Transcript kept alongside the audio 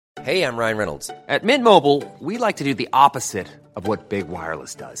Hey, I'm Ryan Reynolds. At Mint Mobile, we like to do the opposite of what Big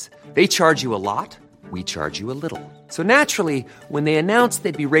Wireless does. They charge you a lot, we charge you a little. So naturally, when they announced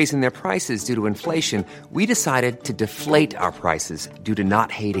they'd be raising their prices due to inflation, we decided to deflate our prices due to not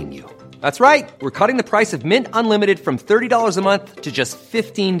hating you. That's right. We're cutting the price of Mint Unlimited from $30 a month to just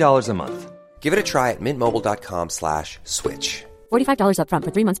 $15 a month. Give it a try at mintmobile.com/switch. $45 up front for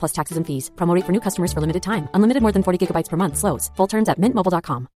 3 months plus taxes and fees. Promo rate for new customers for limited time. Unlimited more than 40 gigabytes per month. Slows full terms at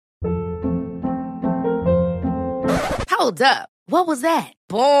mintmobile.com. Hold up. What was that?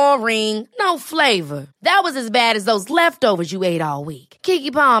 Boring. No flavor. That was as bad as those leftovers you ate all week.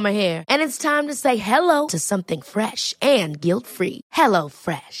 Keke Palmer here, and it's time to say hello to something fresh and guilt-free. Hello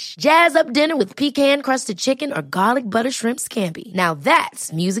Fresh. Jazz up dinner with pecan-crusted chicken or garlic butter shrimp scampi. Now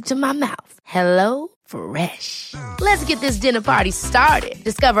that's music to my mouth. Hello Fresh. Let's get this dinner party started.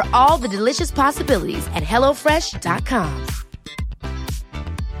 Discover all the delicious possibilities at hellofresh.com.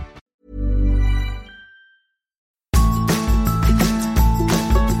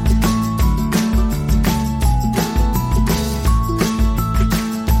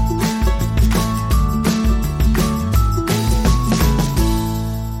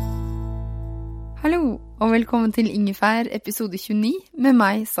 Hallo, og velkommen til Ingefær, episode 29, med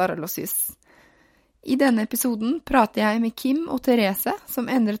meg, Sara Lossius. I denne episoden prater jeg med Kim og Therese, som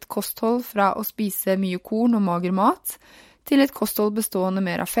endret kosthold fra å spise mye korn og mager mat, til et kosthold bestående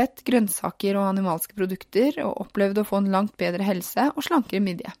mer av fett, grønnsaker og animalske produkter, og opplevde å få en langt bedre helse og slankere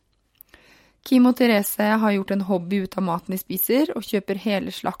midje. Kim og Therese har gjort en hobby ut av maten de spiser, og kjøper hele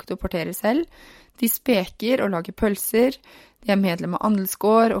slakt og porterer selv. De speker og lager pølser, de er medlem av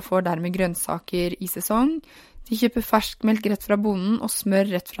Andelsgård og får dermed grønnsaker i sesong. De kjøper ferskmelk rett fra bonden og smør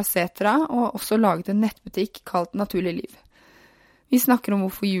rett fra setra, og har også laget en nettbutikk kalt Naturlig Liv. Vi snakker om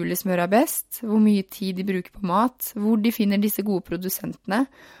hvorfor julesmør er best, hvor mye tid de bruker på mat, hvor de finner disse gode produsentene,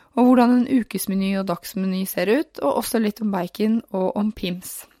 og hvordan en ukesmeny og dagsmeny ser ut, og også litt om bacon og om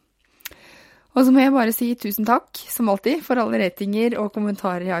pims. Og så må jeg bare si tusen takk, som alltid, for alle ratinger og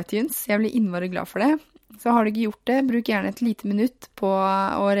kommentarer i iTunes. Jeg blir innmari glad for det. Så har du ikke gjort det, bruk gjerne et lite minutt på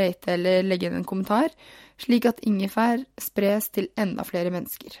å rate eller legge inn en kommentar, slik at ingefær spres til enda flere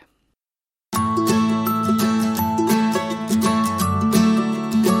mennesker.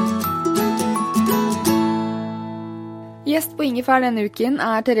 Gjest på Ingefær denne uken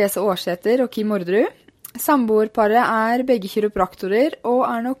er Therese Årsæter og Kim Orderud. Samboerparet er begge kiropraktorer og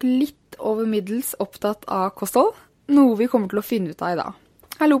er nok litt over middels opptatt av kosthold, noe vi kommer til å finne ut av i dag.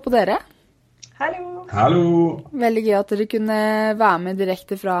 Hallo på dere. Hallo. Hallo. Veldig gøy at dere kunne være med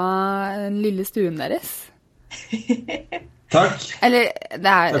direkte fra den lille stuen deres. Takk. Eller, det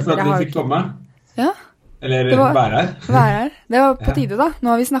er for at vi fikk komme. Ja. Eller være her. Være her. Det var på tide da. Nå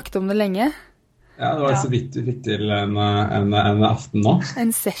har vi snakket om det lenge. Ja, det var så vidt vi fikk til en aften nå. En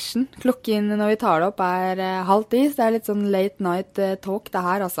session. Klokken når vi tar det opp er 9:30, så det er litt sånn late night talk det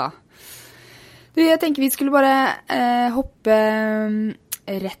her, altså. Du, jeg tenker vi skulle bare hoppe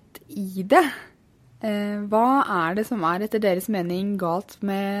rett i det. Hva er det som er etter deres mening galt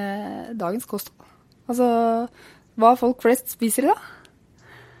med dagens kosthold? Altså, hva folk flest spiser i dag?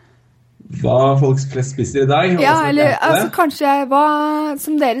 Hva folk flest spiser i dag? Ja, eller altså, kanskje hva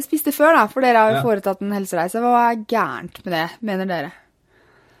som dere spiste før da, for dere har jo foretatt en helsereise. Hva er gærent med det, mener dere?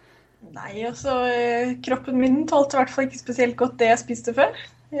 Nei, altså, kroppen min tålte i hvert fall ikke spesielt godt det jeg spiste før.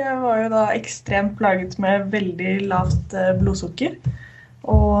 Jeg var jo da ekstremt plaget med veldig lavt blodsukker,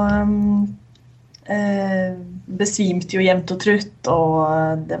 og besvimte jo jevnt og trutt,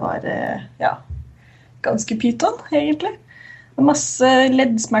 og det var, ganske pyton, egentlig. Masse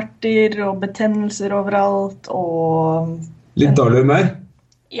leddsmerter og betennelser overalt, og... Litt dårlig humør?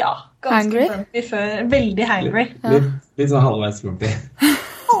 Ja, ganske grumpy før. Veldig hangry. Litt sånn halvveis grumpy.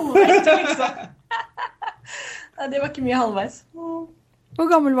 Halvveis, liksom. Nei, det var ikke mye halvveis. Hvor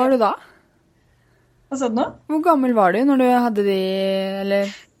gammel var du da? Hva sa du nå? Hvor gammel var du når du hadde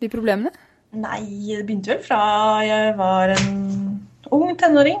de problemene? Nei, det begynte vel fra jeg var en ung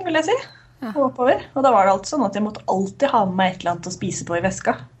tenåring, vil jeg si. Og oppover. Og da var det alltid sånn at jeg måtte alltid ha med meg et eller annet å spise på i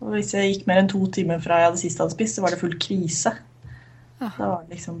veska. Og hvis jeg gikk mer enn 2 timer fra jeg hadde sist hadde spist, så var det full krise. Da var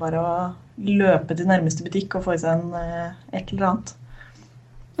det liksom bare å løpe til nærmeste butikk og få i seg et eller annet.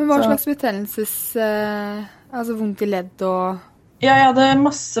 Men hva slags betennelses... altså vondt i ledd og... Ja, jeg hadde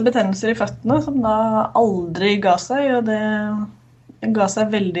masse betennelser i føttene som da aldri ga seg, og det ga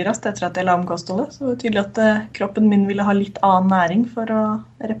seg veldig raskt etter at jeg la om kostholdet. Så det var tydelig at kroppen min ville ha litt annen næring for å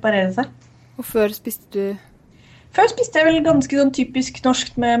reparere seg. Og før spiste du? Før spiste jeg vel ganske sånn typisk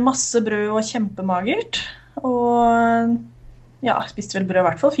norsk med masse brød og kjempemagert. Og ja, jeg spiste vel brød i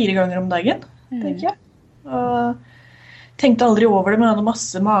hvert fall 4 ganger om dagen, tenker jeg. Og tenkte aldri over det, men jeg hadde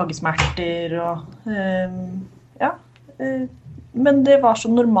masse magesmerter og men det var så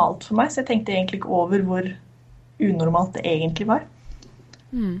normalt for meg, så jeg tenkte egentlig ikke over hvor unormalt det egentlig var.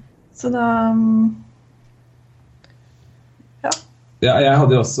 Så da Ja, jeg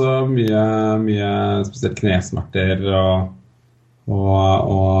hadde jo også mye spesielt knesmerter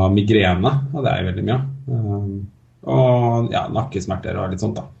og migrene, hadde jeg veldig mye. Og ja, nakkesmerter og litt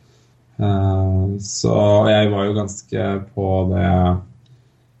sånt da. Så jeg var jo ganske på det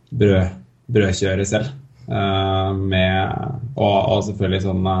brødkjøret selv, og selvfølgelig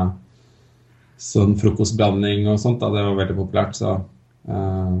sånn frokostblanding og sånt da, det var veldig populært, så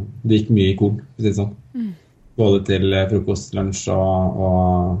det gikk mye i korn, for å si det sånn. Både til frokost, lunsj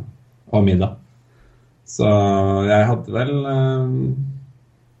og middag. Så jeg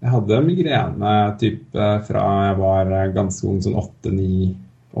hadde migrene type fra jeg var ganske ung, sånn 8-9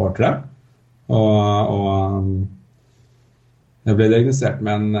 år, tror jeg. Og jeg ble diagnosert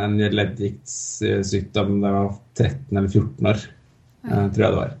med en leddgiktsykdom da jeg var 13 eller 14 år, tror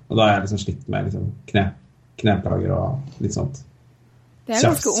jeg det var. Og da har jeg liksom slitt med liksom, kneplager og litt sånt. Det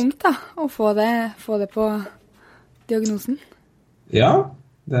ganske ungt da, å få det på diagnosen. Ja,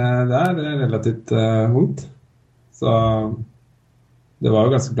 det relativt ungt. Så det var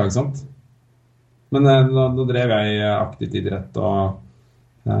jo ganske plagsomt. Men nå drev jeg aktivt idrett og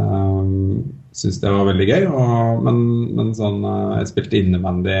synes det var veldig gøy, men sånn, jeg spilte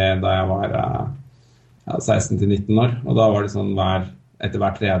innebandy da jeg var 16-19 år, og da var det sånn etter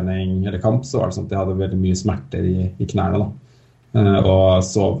hver trening eller kamp, så var det sånn at jeg hadde veldig mye smerter i knærne da, og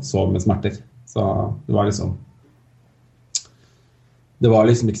sov med smerter, så det var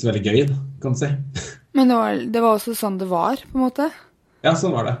liksom ikke så veldig gøy, kan du si. Men det var også sånn det var, på en måte? Ja,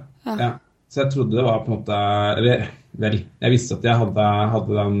 sånn var det. Ja. Så jeg trodde det var på en måte, jeg visste at jeg hadde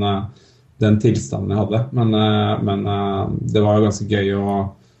den tilstanden jeg hadde, men det var jo ganske gøy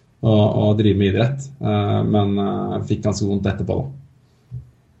å drive med idrett, men jeg fikk ganske vondt etterpå da.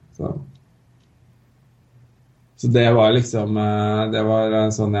 Så det var liksom, det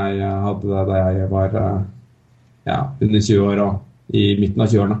var sånn jeg hadde det da jeg var under 20 år og i midten av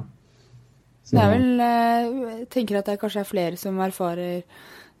 20-årene. Så. Det vel, jeg tenker at det kanskje flere som erfarer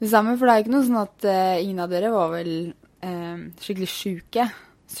det samme, for det ikke noe sånn at ingen av dere var vel skikkelig syke,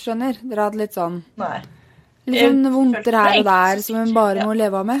 skjønner? Dere hadde litt sånn vondter her og der som en bare må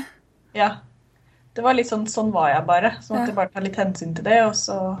leve av med. Ja, det var litt sånn var jeg bare, så måtte jeg bare ta litt hensyn til det, og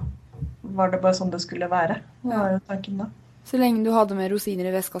så var det bare sånn det skulle være. Det var jo tanken da. Så lenge du hadde med rosiner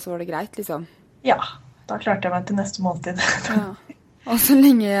i veska, så var det greit, liksom? Ja, da klarte jeg meg til neste måltid. Ja. Og så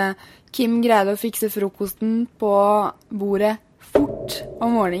lenge Kim greide å fikse frokosten på bordet fort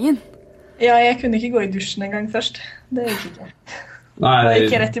om morgenen. Ja, jeg kunne ikke gå i dusjen en gang først. Det gikk ikke. Nei, det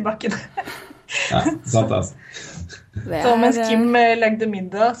gikk rett i bakken. Ja, sant altså. Så mens Kim lagde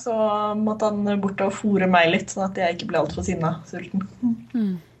middag, så måtte han bort og fôre meg litt, sånn at jeg ikke ble alt for sulten.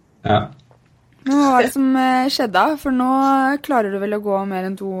 Ja. Hva var det som skjedde? For nå klarer du vel å gå mer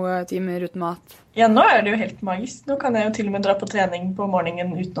enn 2 timer uten mat? Ja, nå er det jo helt magisk. Nå kan jeg jo til og med dra på trening på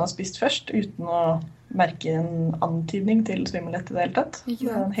morgenen uten å ha spist først, uten å merke en antydning til svimmelhet i det hele tatt. Det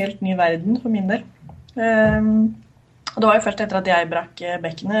er en helt ny verden for min del. Og det var jo først etter at jeg brakk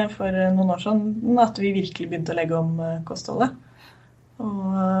bekkenet for noen år siden at vi virkelig begynte å legge om kostholdet.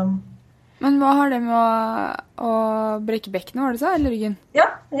 Men hva har det med å brekke bekkenet, var det så, eller ryggen? Ja,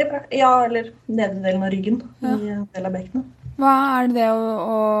 eller nederdelen av ryggen i en del av bekkenet. Hva er det å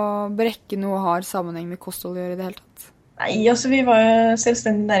brekke noe har sammenheng med kosthold å gjøre i det hele tatt? Nei, altså vi var jo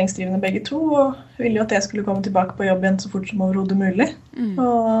selvstendig næringsdrivende begge to, og ville jo at jeg skulle komme tilbake på jobb igjen så fort som overhodet mulig.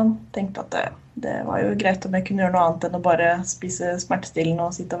 Og tenkte at det var jo greit om jeg kunne gjøre noe annet enn å bare spise smertestillende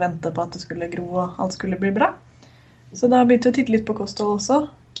og sitte og vente på at det skulle gro og alt skulle bli bra. Så da begynte jeg å titte litt på kosthold også.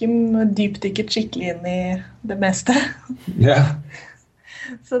 Kim dypdykket skikkelig inn i det meste. Ja.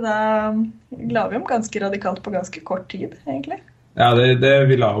 Så da la vi om ganske radikalt på ganske kort tid, egentlig. Ja, det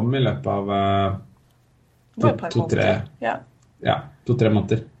vi la om i løpet av 2-3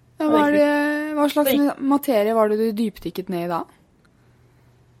 måneder. Ja, hva slags materie var det du dypdykket ned i da?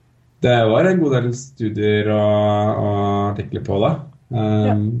 Det var en god del studier og artikler på det.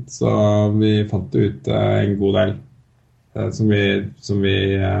 Så vi fant ut en god del som vi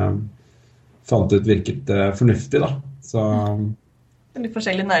fant ut virket fornuftig da. Så litt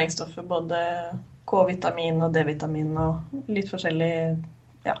forskjellige næringsstoffer, både K-vitamin og D-vitamin og litt forskjellige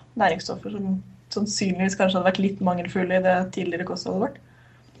næringsstoffer som sannsynligvis kanskje hadde vært litt mangelfulle i det tidligere kostholdet vårt.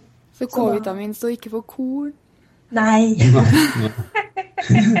 Så K-vitamin står ikke for korn? Nei.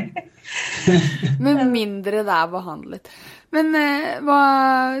 Med mindre det behandlet. Men hva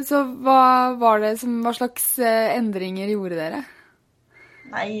var det hva slags endringer gjorde dere?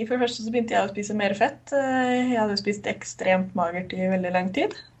 Nei, for det første så begynte jeg å spise mer fett. Jeg hadde spist ekstremt magert i veldig lang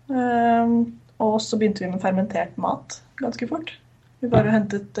tid. Og så begynte vi med fermentert mat ganske fort. Vi bare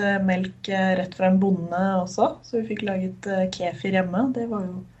hentet melk rett fra en bonde også, så vi fikk laget kefir hjemme. Det var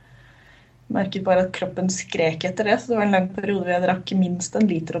jo, merket bare at kroppen skrek etter det, så det var en lang periode hvor jeg drakk minst 1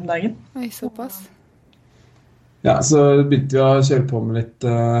 liter om dagen. Oi, såpass. Ja, så begynte vi å kjøre på med litt,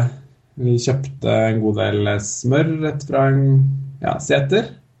 vi kjøpte en god del smør rett fra en seter.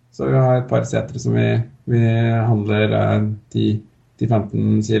 Så vi har et par setere som vi handler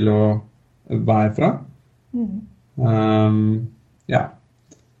 10-15 kilo hver fra.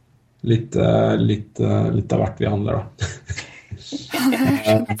 Litt av hvert vi handler da.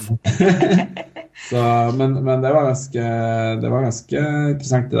 Så, men det var ganske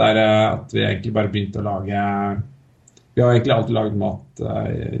interessant det der at vi egentlig bare begynte å lage. Vi har egentlig alltid laget mat,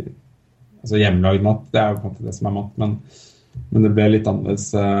 altså hjemmelaget mat, det jo på en måte det som mat, men det ble litt annerledes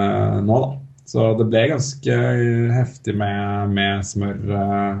nå da. Så det ble ganske heftig med smør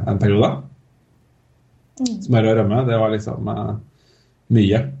en periode. Smør og rømme, det var liksom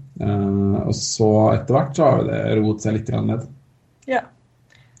mye. Og så etter hvert så har det roet seg litt ned. Ja,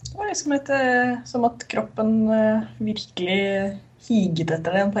 det var liksom som at kroppen virkelig higet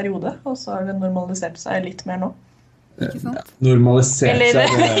etter det en periode, og så har det normalisert seg litt mer nå. Ikke sant? Normalisert seg,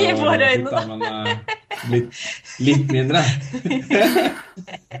 eller i våre øyne da. Men litt mindre.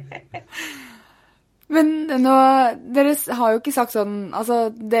 Men nå, dere har jo ikke sagt sånn,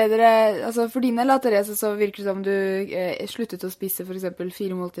 for din del, Therese, så virker det som du sluttet å spise for eksempel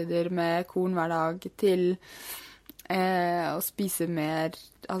 4 måltider med korn hver dag til å spise mer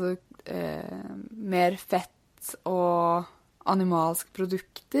fett og animalske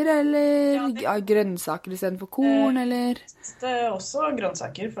produkter, eller grønnsaker i stedet for korn, eller? Det også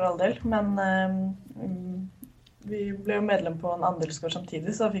grønnsaker for all del, men vi ble jo medlem på en andelsgård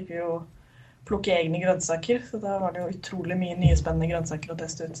samtidig, så da fikk vi jo plukke egne grønnsaker, så da var det jo utrolig mye nye spennende grønnsaker å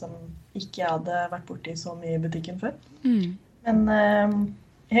teste ut som ikke jeg hadde vært borti så mye i butikken før. Men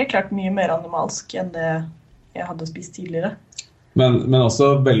helt klart mye mer animalsk enn det jeg hadde spist tidligere. Men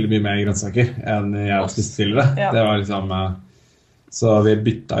også veldig mye mer grønnsaker enn jeg hadde spist tidligere. Ja. Det var liksom, så vi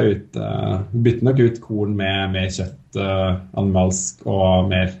bytte nok ut korn med mer kjøtt, animalsk og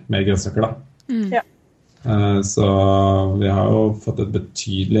mer grønnsaker da. Ja. Så vi har jo fått et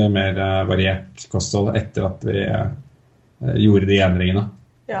betydelig mer variert kosthold etter at vi gjorde de endringene.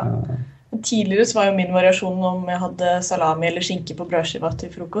 Ja. Tidligere så var jo min variasjon om jeg hadde salami eller skinke på brødskiva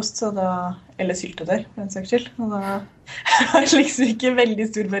til frokost, eller syltetøy, for en saks skyld. Og da var det liksom ikke veldig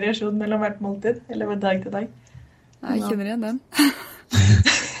stor variasjon mellom hvert måltid, eller fra dag til dag. Jeg kjenner igjen den.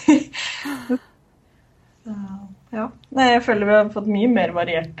 Ja. Nei, jeg føler vi har fått mye mer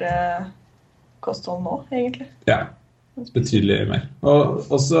variert kosthold nå, egentlig. Ja, betydelig mer.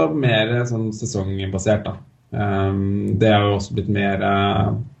 Og også mer sånn sesongbasert da. Det jo også blitt mer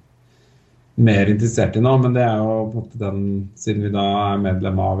interessert i nå, men det jo på en måte den, siden vi da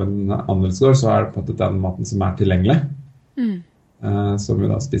medlem av en andelsgård, så det på en måte den maten som tilgjengelig, som vi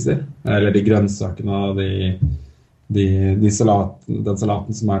da spiser. Eller de grønnsakene og den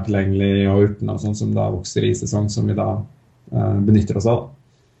salaten som tilgjengelig, og urtene og sånn som da vokser i sesong, som vi da benytter oss av da.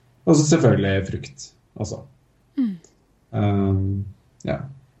 Og så selvfølgelig frukt også. Ja.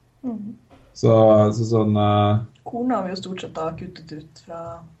 Så sånn... Korn har vi jo stort sett da kuttet ut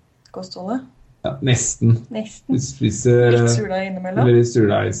fra kostholdet. Ja, nesten. Nesten. Vi spiser... Litt surdeig innimellom. Eller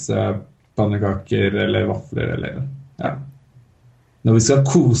surdeigs, pannekaker eller vafler eller... Ja. Når vi skal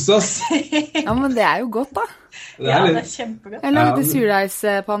kose oss. Ja, men det jo godt da. Det det kjempegodt. Jeg lagde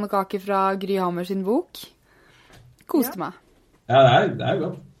surdeigs-pannekaker fra Gry Hammer sin bok. Koste meg. Ja, det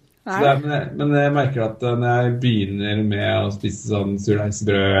godt. Men jeg merker at når jeg begynner med å spise sånn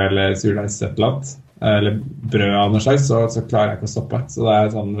surdeigsbrød eller surdeigssettelat, eller brød av noe slags, så klarer jeg ikke å stoppe. Så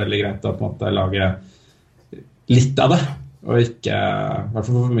det sånn veldig greit å på en måte lage litt av det, og ikke, i hvert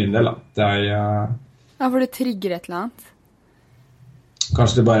fall for min del, da. Ja, for det trigger et eller annet.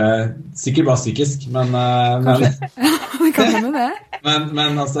 Kanskje det sikkert bare psykisk, men... Det kan hende det.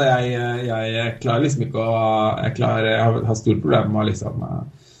 Men altså, jeg klarer liksom ikke å... Jeg har store problemer med å liksom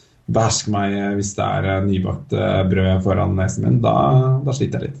beherske meg hvis det nybakt brød foran nesen min. Da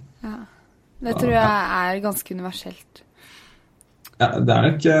sliter jeg litt. Ja. Det tror jeg ganske universelt. Ja, det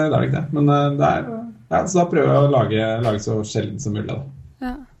nok det. Men så da prøver jeg å lage så sjelden som mulig da.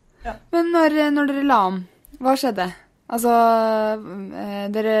 Ja. Men når dere la om, hva skjedde? Altså,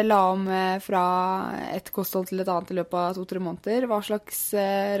 dere la om fra et kosthold til et annet i løpet av 2-3 måneder. Hva slags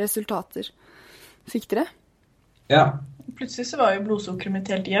resultater fikk dere? Ja. Plutselig så var jo blodsukkeret mitt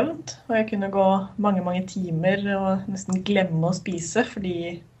helt jevnt, og jeg kunne gå mange, mange timer og nesten glemme å spise,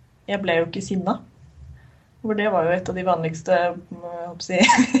 fordi jeg ble jo ikke sinna. For det var jo et av de vanligste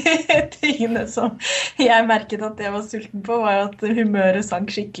tingene som jeg merket at jeg var sulten på, var jo at humøret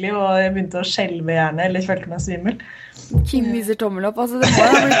sank skikkelig, og jeg begynte å skjelve gjerne, eller følte meg svimmel. Kim viser tommel opp. Altså, det må jo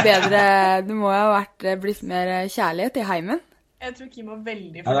ha blitt bedre. Det må jo ha blitt mer kjærlighet i heimen. Jeg tror Kim var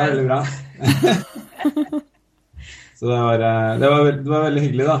veldig fornøyd. Ja, det er veldig bra. Så det var veldig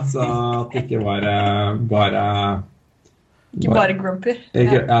hyggelig da, så at det ikke var Ikke bare grumpy.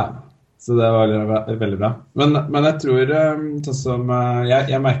 Ja. Så det var veldig bra. Men jeg tror, sånn som,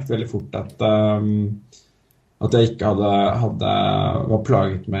 jeg merket veldig fort at jeg ikke var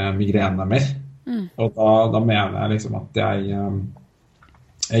plaget med migrene mer. Og da mener jeg liksom at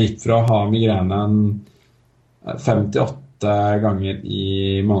jeg gikk fra å ha migrenen 5-8 ganger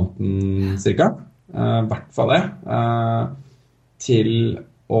i måneden cirka, i hvert fall det, til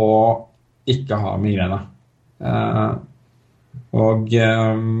å ikke ha migrene. Og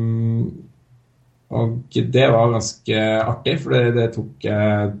det var ganske artig, for det tok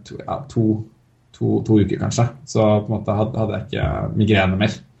to uker kanskje, så på en måte hadde jeg ikke migrene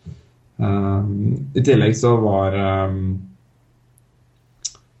mer. I tillegg så var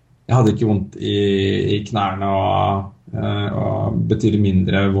jeg hadde ikke vondt i knærne og betydelig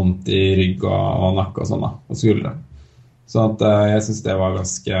mindre vondt i rygg og nakke og sånn da, og skuldre. Så at jeg synes det var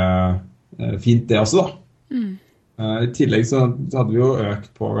ganske fint det også da. I tillegg så hadde vi jo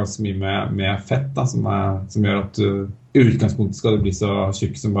økt på ganske mye med fett da, som gjør at i utgangspunktet skal det bli så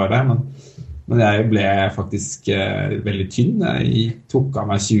tjukk som bare det, men jeg ble faktisk veldig tynn. Jeg tok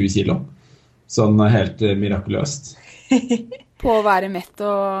av meg 20 kilo, sånn helt mirakuløst. På å være mett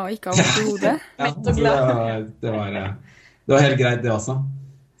og ikke ha vondt i hodet? Ja, mett og glad. Det var helt greit det også.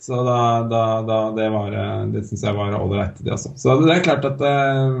 Så det synes jeg var ålreit det også. Så det er klart at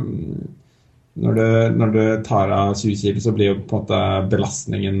når du tar av 20 kilo, så blir jo på en måte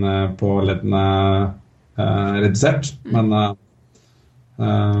belastningen på leddene redusert. Men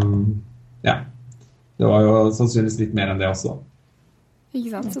ja, det var jo sannsynligvis litt mer enn det også da.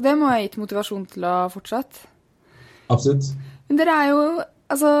 Ikke sant? Så det må ha gitt motivasjon til å fortsette? Absolutt. Men dere er jo,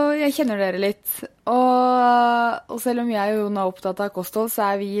 altså jeg kjenner dere litt, og selv om jeg og Jon er opptatt av kosthold, så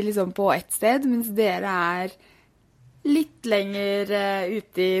er vi liksom på ett sted, mens dere er litt lenger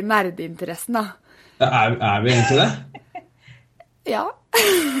ute i nerdeinteressen da. Er vi egentlig det? Ja.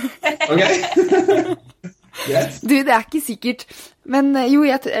 Ok. Yes. Du, det er ikke sikkert. Men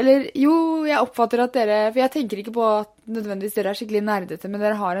jeg oppfatter at dere, for jeg tenker ikke på at nødvendigvis dere er skikkelig nerdete, men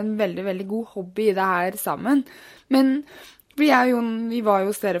dere har en veldig, veldig god hobby i det her sammen. Men vi var jo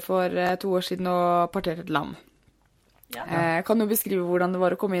hos dere for 2 år siden og parterte et lam. Ja. Kan du beskrive hvordan det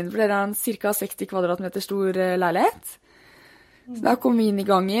var å komme inn? For dere har en cirka 60 kvadratmeter stor leilighet. Så da kom vi inn i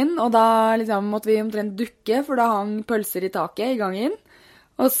gangen, og da liksom måtte vi omtrent dukke, for da hang pølser i taket i gangen.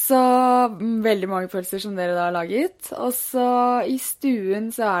 Og så veldig mange pølser som dere da har laget. Og så i stuen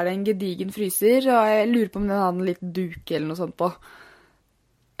så er det en gedigen fryser, og jeg lurer på om den hadde en liten duk eller noe sånt på.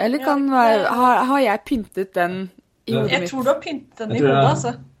 Eller har jeg pyntet den i hodet mitt? Jeg tror du har pyntet den i hodet,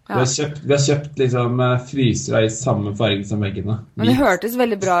 altså. Ja. Vi har kjøpt liksom frysere i samme farge som veggene. Men det hørtes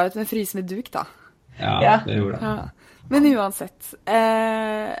veldig bra ut med frys med duk da. Ja, det gjorde det. Ja. Men uansett,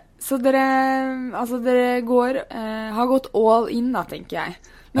 så dere har gått all in da, tenker jeg.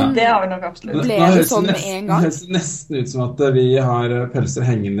 Men det har vi nok absolutt. Ble det sånn med en gang? Det høres nesten ut som at vi har pølser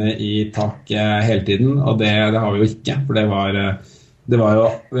hengende i taket hele tiden, og det har vi jo ikke, for det var jo,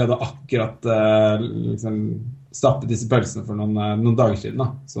 vi hadde akkurat liksom stappet disse pølsene for noen dager siden da,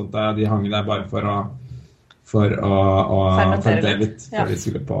 sånn at de hang der bare for å fermentere litt før de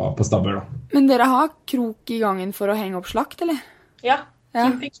skulle på stabber da. Men dere har krok i gangen for å henge opp slakt, eller? Ja,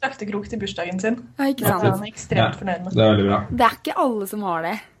 Kim fikk slaktekrok til bursdagen sin. Ja, ikke sant? Han er ekstremt fornøyd med. Det er veldig bra. Det er ikke alle som har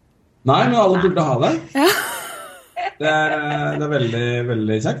det. Nei, men alle burde ha det. Ja. Det er veldig,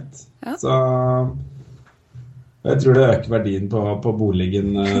 veldig kjekt. Ja. Så jeg tror det øker verdien på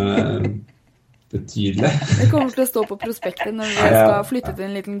boligen betydelig. Det kommer til å stå på prospektet når vi skal flytte til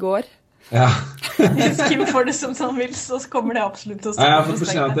en liten gård. Ja. Hvis Kim får det som han vil, så kommer det absolutt til å stå på prospektet. Jeg har fått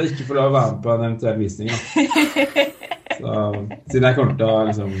beskjed at jeg ikke får lov å være med på en eventuell visning. Så, siden jeg kommer til å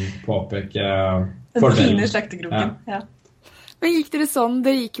liksom, påpeke den fine slaktekroken. Ja. Men gikk dere sånn,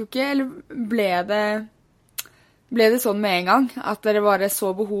 det gikk jo ikke, eller ble det sånn med en gang? At dere bare så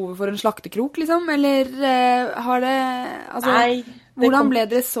behovet for en slaktekrok, liksom? Eller har det... Altså, Nei. Hvordan ble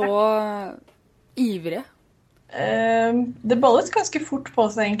dere så ivrige? Det ballet ganske fort på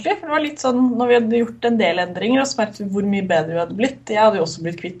seg egentlig. For det var litt sånn, når vi hadde gjort en del endringer, og så merket vi hvor mye bedre vi hadde blitt. Jeg hadde jo også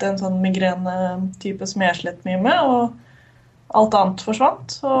blitt kvitt en sånn migrene-type som jeg slett mye med, og alt annet forsvant.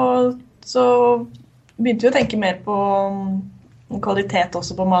 Så begynte vi å tenke mer på kvalitet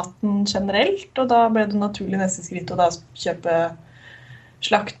også på maten generelt, og da ble det naturlig neste skritt å da kjøpe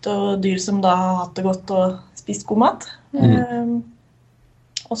slakt og dyr som da har hatt det godt og spist god mat.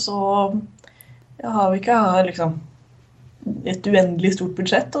 Og så har vi ikke liksom et uendelig stort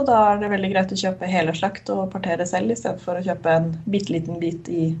budsjett, og da det veldig greit å kjøpe hele slakt og partere selv, I stedet for å kjøpe en bitteliten bit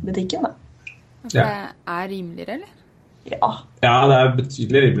I butikken. Da. For det rimeligere, eller? Ja, det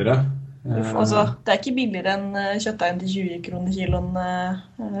betydelig rimeligere. Altså, det ikke billigere enn kjøttdeigen til 20 kroner kiloen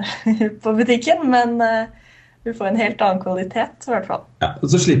på butikken, men vi får en helt annen kvalitet, I hvert fall. Ja, og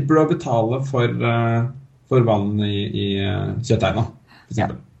så slipper du å betale for vann I kjøttdeigen, for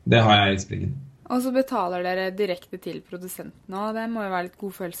eksempel. Det har jeg I Springen. Og så betaler dere direkte til produsenten også. Det må jo være litt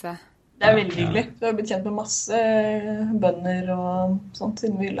god følelse. Det veldig hyggelig. Vi har blitt kjent med masse bønder og sånt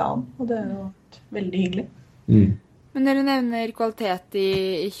siden vi la an, og det jo veldig hyggelig. Men dere nevner kvalitet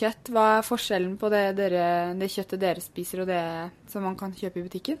I kjøtt. Hva forskjellen på det kjøttet dere spiser og det som man kan kjøpe I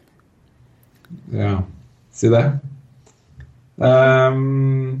butikken? Ja, si det.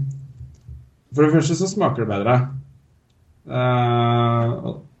 For det første så smaker det bedre.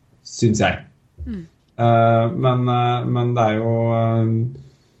 Syns jeg. Men det jo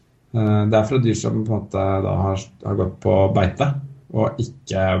det fra dyr som på en måte da har gått på beite og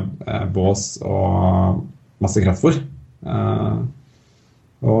ikke bås og masse kraftfôr.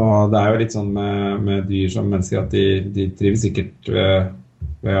 Og det jo litt sånn med dyr som mennesker at de trives sikkert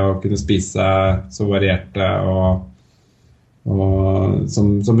ved å kunne spise så varierte og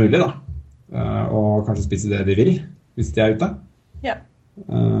som mulig da. Og kanskje spise det de vil hvis de ute. Ja.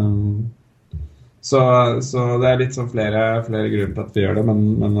 Så det litt sånn flere grunner til at vi gjør det,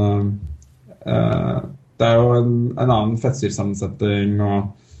 men det jo en annen fettsyrsammensetning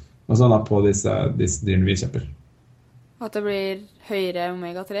og sånn da på disse dyrene vi kjøper. At det blir høyere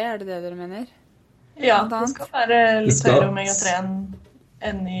omega-3, det dere mener? Ja, det skal være litt høyere omega-3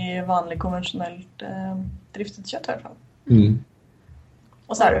 enn I vanlig konvensjonelt driftet kjøtt I hvert fall.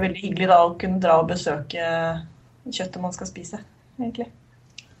 Og så det veldig hyggelig da å kunne dra og besøke kjøttet man skal spise, egentlig.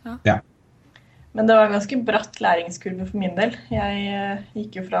 Ja. Men det var en ganske bratt læringskurve for min del. Jeg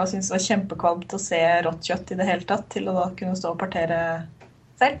gikk jo fra å synes det var kjempekvalmt å se rått kjøtt I det hele tatt, til å da kunne stå og partere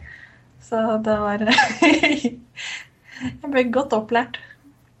selv. Så det var... jeg ble godt opplært.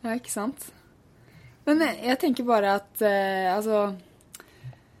 Ja, ikke sant? Men jeg tenker bare at,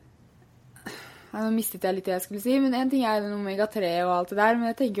 nå mistet jeg litt det jeg skulle si, men en ting den omega-3 og alt det der, men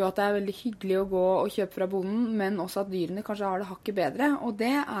jeg tenker jo at det veldig hyggelig å gå og kjøpe fra bonden, men også at dyrene kanskje har det hakket bedre, og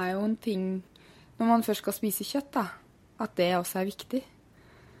det jo en ting når man først skal spise kjøtt da, at det også viktig.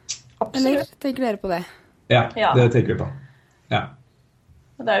 Absolutt. Eller tenker dere på det? Ja, det tenker vi på. Ja.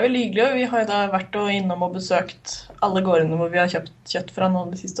 Det veldig hyggelig, og vi har da vært innom og besøkt alle gårdene hvor vi har kjøpt kjøtt fra noen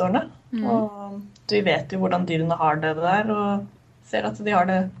de siste årene, og vi vet jo hvordan dyrene har det der, og ser at de har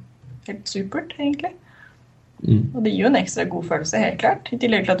det helt supert, egentlig. Og det gir jo en ekstra god følelse, helt klart. I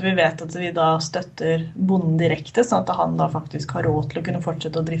tillegg til at vi vet at vi da støtter bonden direkte, sånn at han da faktisk har råd til å kunne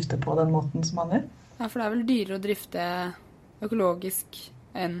fortsette å drifte på den måten som han gjør. Ja, for det vel dyrere å drifte økologisk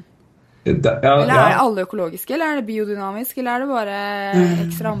enn... Eller det alle økologiske, eller det biodynamisk, eller det bare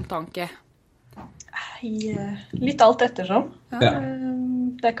ekstra omtanke? Litt alt ettersom. Ja.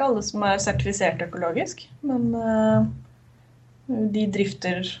 Det ikke alle som sertifisert økologisk, men de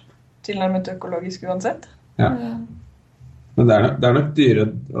drifter tilnærmet økologisk uansett. Ja. Men det nok dyre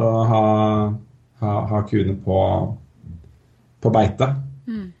å ha kuene på beite.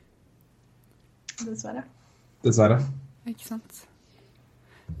 Dessverre. Ikke sant.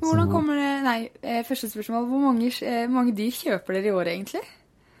 Hvordan kommer det... første spørsmål. Hvor mange dyr kjøper dere I år egentlig?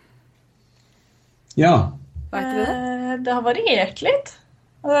 Ja. Vet dere det? Det har variert litt.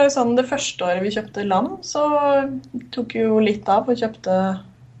 Det jo sånn, det første året vi kjøpte lam, så tok jo litt av og kjøpte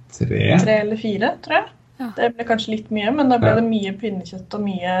 3 eller 4, tror jeg. Ja. Det ble kanskje litt mye, men da ble det mye pinnekjøtt og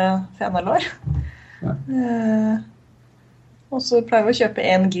mye fenalår. Ja. Og så pleier vi å kjøpe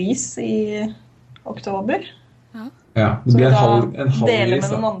en gris I oktober. Ja, det blir en halv gris. Så vi deler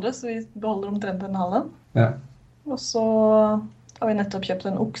med noen andre, så vi beholder omtrent en halv. Ja. Og så har vi nettopp kjøpt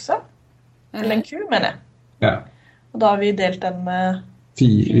en okse. Eller en ku, mener jeg. Ja. Og da har vi delt den med...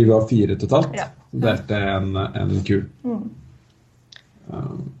 Vi var 4 totalt. Ja. Delte en ku.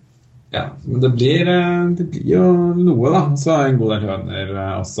 Ja, men det blir jo noe da. Så en god del høner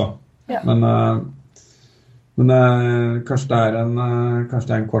også. Ja. Men kanskje det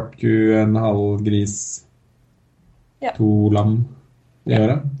en kvart ku, en halv gris, 2 lam I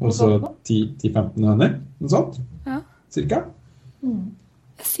året, og så 10-15 høner, noe sånt, cirka.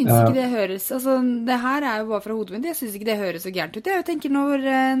 Jeg synes ikke det høres, altså det her jo bare fra hodet mitt, jeg synes ikke det høres så gærent ut. Jeg tenker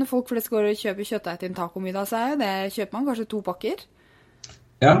når folk flest går og kjøper kjøttdeig til en tacomiddag, så jo det, kjøper man kanskje 2 pakker.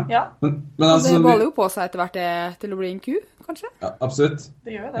 Ja. Men altså, det baller jo på seg etter hvert til å bli en ku, kanskje? Ja, absolutt.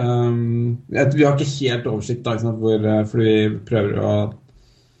 Det gjør det. Vi har ikke helt oversikt da, fordi vi prøver å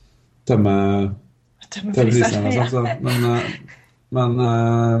tømme fryseren og sånt, men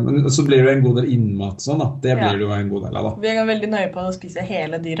så blir det en god del innmat sånn da. Det blir det jo en god del av da. Vi veldig nøye på å spise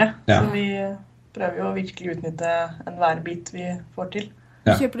hele dyret, så vi prøver jo å virkelig utnytte enhver bit vi får til.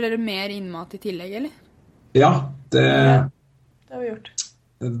 Kjøper dere mer innmat I tillegg, eller? Ja, det har vi gjort.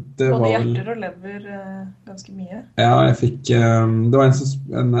 Både hjerter og lever ganske mye. Ja, jeg fikk det var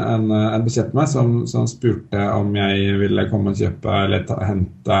en bekjent meg som spurte om jeg ville komme og kjøpe eller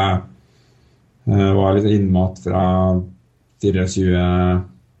hente var litt innmat fra 24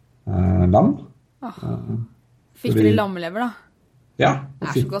 lam. Fikk dere lammelever da? Ja, det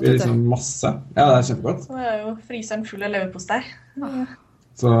fikk vi liksom masse. Ja, det kjempegodt. Så jo fryseren full av leverpostei.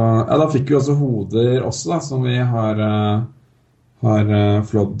 Så da fikk vi også hoder også da, som vi har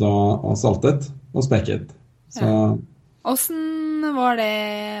flådd og saltet og spekket. Så Hvordan var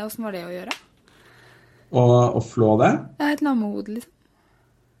det å gjøre? Å flå det? Et lammehode liksom.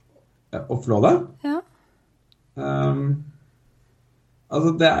 Å flå det? Ja. Altså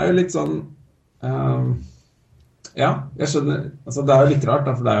det jo litt sånn ja, jeg skjønner altså det jo litt rart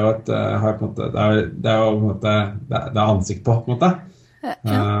da, for det jo et har på en måte, det jo på en måte det ansikt på en måte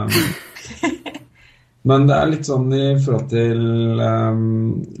men det litt sånn I forhold til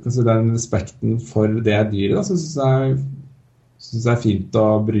den respekten for det dyret da, så synes jeg fint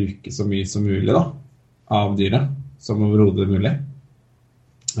å bruke så mye som mulig da, av dyret som overhodet mulig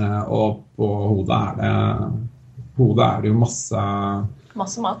og på hodet det jo masse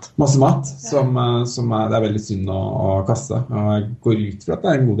mat som det veldig synd å kaste og jeg går ut fra at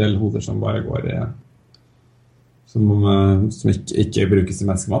det en god del hoder som bare går som ikke brukes I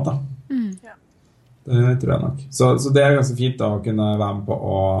menneskemat da det tror jeg nok så det ganske fint da å kunne være med på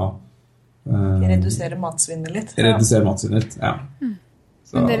å redusere matsvinnet litt ja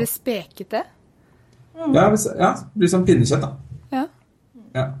Men dere speket det? Ja, det blir sånn pinnekjøtt da ja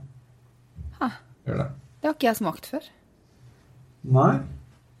gjør det Det har ikke jeg smakt før. Nei.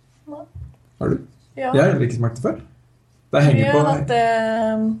 Har du? Ja. Jeg har ikke smakt det før. Det henger på. Vi har hatt det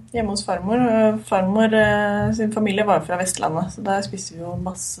hjemme hos farmor. Farmor sin familie var fra Vestlandet, så der spiser vi jo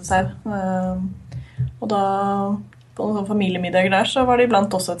masse sau. Og da, på noen familiemiddager der, så var det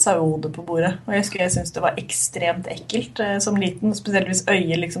iblant også et sauehode på bordet. Og jeg synes det var ekstremt ekkelt som liten, spesielt hvis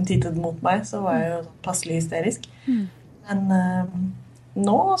øyet liksom tittet mot meg, så var jeg jo passelig hysterisk. Men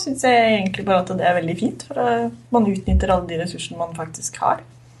nå synes jeg egentlig bare at det veldig fint, for man utnytter alle de ressursene man faktisk har.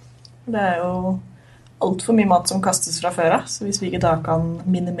 Det jo alt for mye mat som kastes fra før av, så hvis vi ikke da kan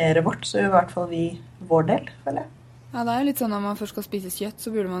minimere vårt, så gjør I hvert fall vi vår del, føler jeg. Ja, det jo litt sånn når man først skal spise kjøtt,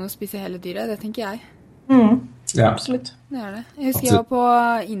 så burde man jo spise hele dyret, det tenker jeg. Ja. Absolutt. Det det. Jeg husker jeg var på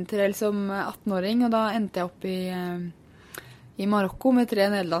Interrail som 18-åring, og da endte jeg opp I Marokko med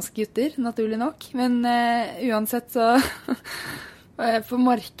 3 nederlandske gutter, naturlig nok. Men uansett så... På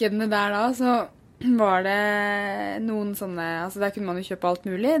markedene der da, så var det noen sånne, altså der kunne man jo kjøpe alt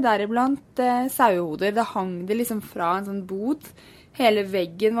mulig, deriblant sauehoder. Det hang det liksom fra en sånn bod. Hele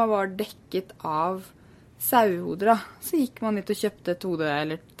veggen var bare dekket av sauehoder da. Så gikk man dit og kjøpte 2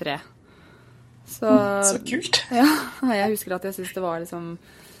 eller 3. Så kult. Ja, jeg husker at jeg synes det var liksom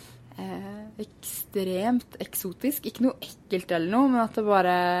ekstremt eksotisk. Ikke noe ekkelt eller noe, men at det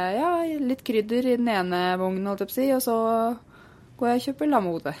bare, ja, litt krydder I den ene vognen, holdt jeg på å si, og så... og jeg kjøper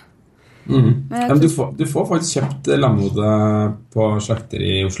lammehode. Men du får faktisk kjøpt lammehode på slakter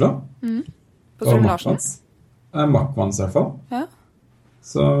I Oslo. På Strøm Larsens. Makkmanns I hvert fall. Ja.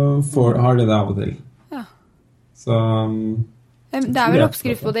 Så har de det av og til. Ja. Så... det vel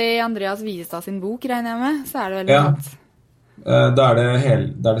oppskrift på det I Andreas Wiestad sin bok, regner jeg med. Så det veldig godt. Da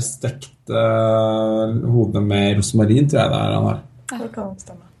det stekt hodene med rosmarin, tror jeg det han har. Det kan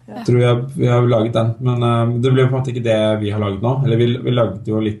stemme. Jeg tror vi har laget den, men det ble på en måte ikke det vi har laget nå. Eller vi laget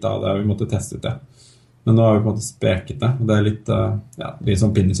jo litt av det, vi måtte teste ut det. Men nå har vi på en måte speket det, og det litt, litt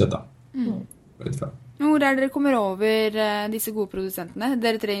sånn pinnekjøtt da. Litt fra. Hvor dere kommer over disse gode produsentene?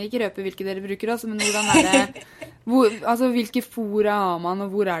 Dere trenger ikke røpe hvilke dere bruker også, men hvordan det... altså, hvilke fôr har man,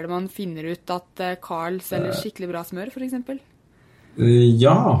 og hvor det man finner ut at Carl selger skikkelig bra smør, for eksempel?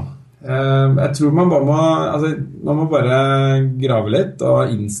 Ja... jeg tror man må bare grave litt,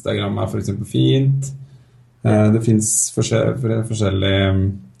 og Instagram for eksempel fint. Det finnes forskjellige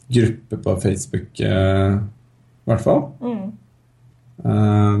grupper på Facebook, hvert fall.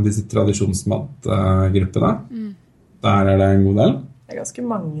 Disse tradisjonsmatgruppene. Der er det en god del. Det er ganske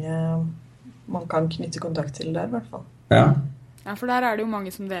mange man kan knytte kontakt til der, i hvert fall. Ja. Ja, for der er det jo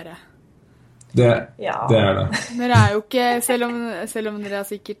mange som dere. Det er det. Dere er jo ikke, selv om dere er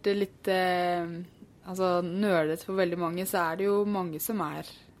sikkert litt nølet for veldig mange, så er det jo mange som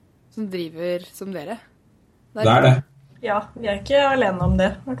driver som dere. Det er det. Ja, vi er ikke alene om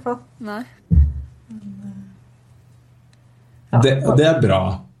det, i hvert fall. Nei. Ja, det er bra.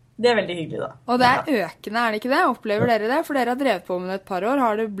 Det er veldig hyggelig, da. Og det er økende, er det ikke det? Opplever dere det? For dere har drevet på med det et par år.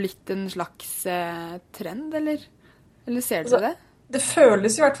 Har det blitt en slags trend, eller ser dere det? Det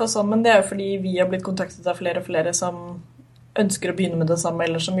føles i hvert fall sånn, men det er jo fordi vi har blitt kontaktet av flere og flere som ønsker å begynne med det samme,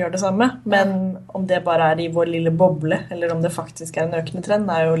 eller som gjør det samme. Men om det bare er i vår lille boble, eller om det faktisk er en økende trend,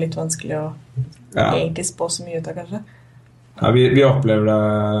 er jo litt vanskelig å egentlig spå så mye ut av, kanskje. Ja, vi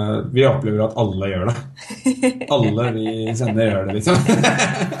opplever at alle gjør det. Alle vi sender gjør det, liksom.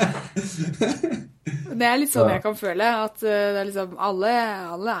 Det er litt sånn jeg kan føle, at det er liksom, alle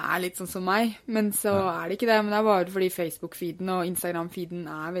er litt sånn som meg, men så er det ikke det. Men det er bare fordi Facebook-feeden og Instagram-feeden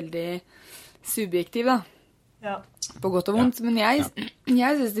er veldig subjektiv, da. Ja. På godt og vondt. Men jeg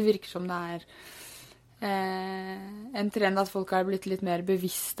synes det virker som det er en trend at folk har blitt litt mer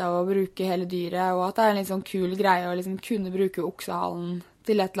bevisst av å bruke hele dyret, og at det er en litt sånn kul greie å liksom kunne bruke oksehalen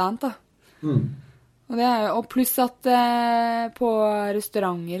til et eller annet, da. Og pluss at på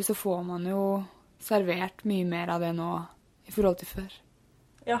restauranter så får man jo servert mye mer av det nå i forhold til før.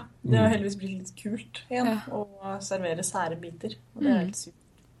 Ja, det har heldigvis blitt litt kult igjen å servere sære biter, og det er helt sykt.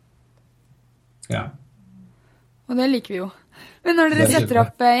 Ja. Og det liker vi jo. Men når dere setter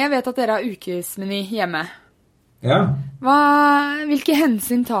opp, jeg vet at dere har ukesmeny hjemme. Ja. Hvilke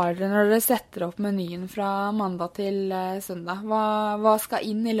hensyn tar dere når dere setter opp menyen fra mandag til søndag? Hva skal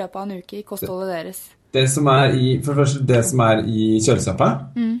inn i løpet av en uke i kostholdet deres? Det som er i kjøleskapet,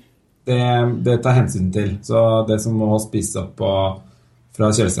 det tar hensyn til. Så det som må spises opp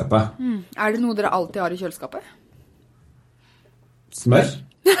fra kjøleskapet. Er det noe dere alltid har i kjøleskapet? Smør?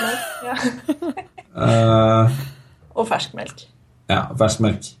 Ja. Og fersk melk. Ja, fersk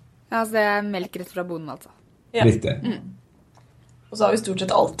melk. Ja, så det er melk rett fra bonden, altså. Ja. Riktig. Og så har vi stort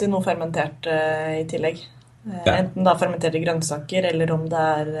sett alltid noe fermentert i tillegg. Enten da fermenterte grønnsaker, eller om det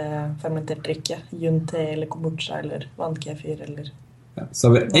er fermentert drikke. Junte eller kombucha eller vannkefir eller... Ja,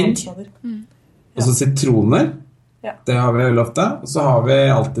 så har vi egg, og så sitroner. Ja. Det har vi veldig ofte. Og så har vi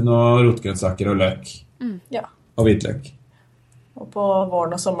alltid noe rotgrønnsaker og løk. Ja. Og hvitløk. Og på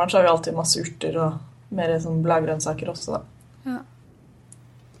våren og sommeren så har vi alltid masse urter og mer sånn bladgrønnsaker også, da. Ja.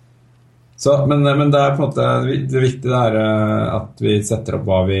 Så, men det er på en måte det viktige er at vi setter opp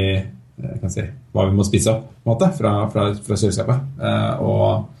hva vi må spise opp, på en måte, fra kjøleskapet.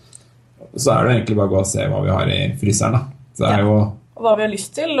 Og så er det egentlig bare å gå og se hva vi har i fryseren, da. Så det er jo... Og hva vi har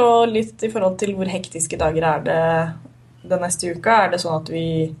lyst til, og litt i forhold til hvor hektiske dager er det den neste uka. Er det sånn at vi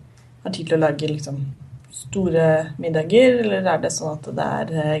har tid til å lage liksom store middager, eller er det sånn at det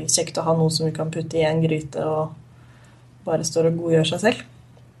er kjekt å ha noe som vi kan putte i en gryte og bare står og godgjør seg selv?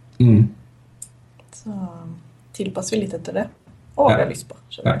 Så tilpasser vi litt etter det, og hva vi har lyst på,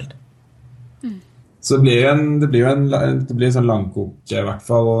 generelt. Ja. Så det blir jo en sånn langkok i hvert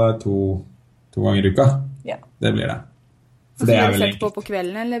fall to ganger i uka. Ja. Det blir det. For det er vel enkelt. På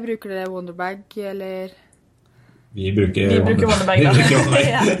kvelden, eller bruker dere Wonderbag, eller... Vi bruker Wonderbag, da.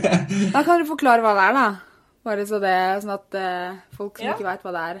 Da kan du forklare hva det er, da. Bare så det er sånn at folk som ikke vet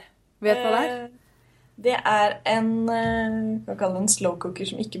hva det er, vet hva det er. Det er hva kaller det, en slow cooker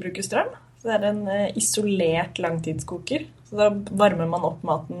som ikke bruker strøm. Så det er en isolert langtidskoker. Så da varmer man opp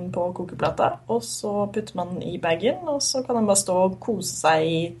maten på kokeplata, og så putter man den i bagen, og så kan den bare stå og kose seg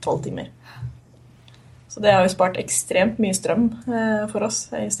i 12 timer. Så det har jo spart ekstremt mye strøm for oss.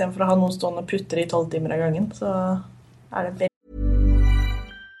 I stedet for å ha noen stående putter i 12 timer av gangen, så er det veldig...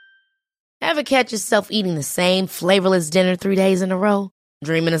 Ever catch yourself eating the same flavorless dinner 3 days in a row?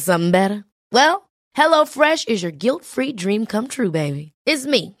 Dreaming of something better? Well, HelloFresh is your guilt-free dream come true, baby. It's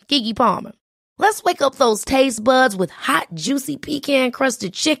me, Keke Palmer. Let's wake up those taste buds with hot, juicy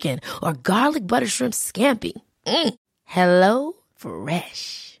pecan-crusted chicken or garlic butter shrimp scampi. Hello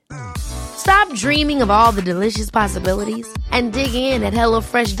Fresh. Stop dreaming of all the delicious possibilities and dig in at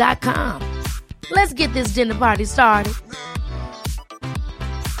HelloFresh.com. Let's get this dinner party started.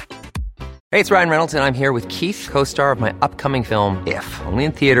 Hey, it's Ryan Reynolds, and I'm here with Keith, co-star of my upcoming film, If, only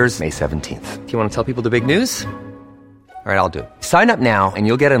in theaters May 17th. Do you want to tell people the big news? All right, I'll do it. Sign up now and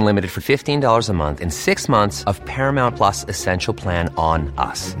you'll get unlimited for $15 a month and 6 months of Paramount Plus Essential Plan on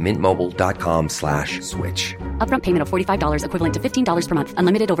us. MintMobile.com/switch. Upfront payment of $45 equivalent to $15 per month.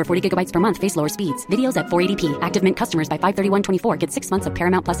 Unlimited over 40 gigabytes per month. Face lower speeds. Videos at 480p. Active Mint customers by 531.24 get 6 months of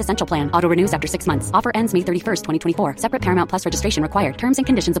Paramount Plus Essential Plan. Auto renews after 6 months. Offer ends May 31st, 2024. Separate Paramount Plus registration required. Terms and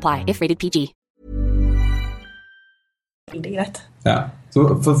conditions apply if rated PG. Veldig greit. Ja.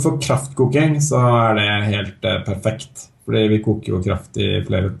 Så for kraftkoking så det helt perfekt. Fordi vi koker jo kraft i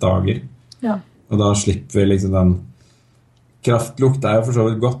flere dager. Ja. Og da slipper vi liksom den... Kraftlukt jo for så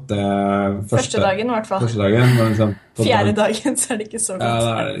vidt godt. Det første dagen I hvert fall. Første dagen. Men liksom, fjerde dagen så det ikke så godt. Ja,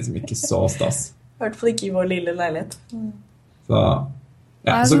 da det liksom ikke så stas. I hvert fall ikke I vår lille leilighet. Så,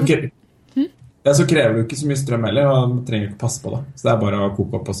 ja, så krever du ikke så mye strøm heller, og du trenger ikke passe på det. Så det bare å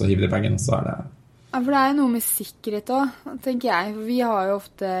koke opp og så hive det I bagen, og så det... Ja, for det noe med sikkerhet også, tenker jeg. Vi har jo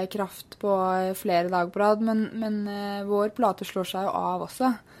ofte kraft på flere dager på rad, men vår plate slår seg jo av også.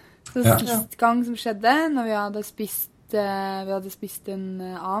 Så sist gang som skjedde, når vi hadde spist en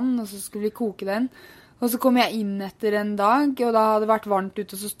annen, og så skulle vi koke den, og så kom jeg inn etter en dag, og da hadde det vært varmt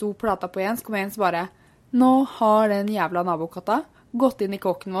ute, og så sto plata på igjen, så kom jeg inn så bare, nå har den jævla nabokatta gått inn I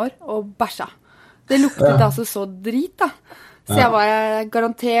kåken vår og bæsja. Det luktet altså så drit da. Så jeg var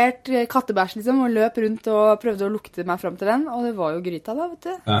garantert kattebæsj liksom, og løp rundt og prøvde å lukte meg frem til den, og det var jo gryta da, vet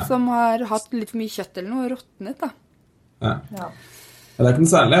du, som har hatt litt for mye kjøtt eller noe, råtnet da. Ja. Det ikke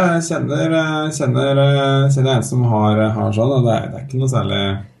noe særlig. Jeg kjenner en som har sånn, og det ikke noe særlig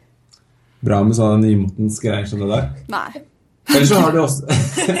bra med sånne nymotens greier som det der. Nei. Ellers så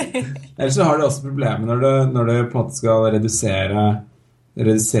har du også problemer når du på en måte skal redusere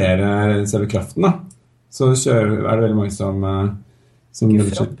selve kraften da. Så det veldig mange som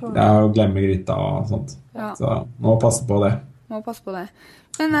glemmer gryta og sånt. Ja. Så må passe på det. Men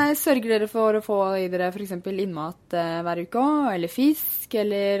sørger dere for å få I dere for eksempel innmat hver uke, eller fisk,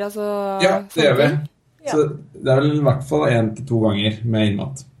 eller altså... Ja, det gjør vi. Så det vel I hvert fall 1 til 2 ganger med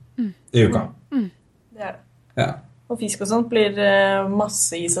innmat I uka. Det det. Ja. Og fisk og sånt blir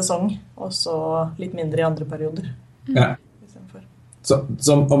masse I sesong, og så litt mindre I andre perioder. Ja.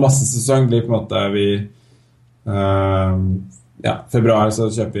 Og masse sesong blir på en måte februar så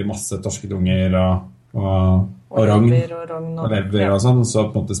kjøper vi masse torsketunger og rogn og lever og sånn, så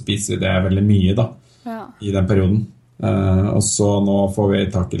på en måte spiser vi det veldig mye da, I den perioden. Og så nå får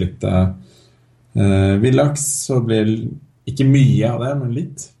vi tak I litt villaks, så blir det ikke mye av det, men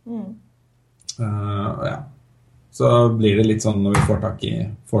litt. Så blir det litt sånn når vi får tak I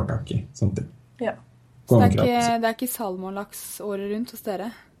sånne ting. Ja. Så det ikke salmonlaks året rundt hos dere?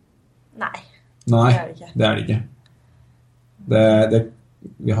 Nei, det ikke.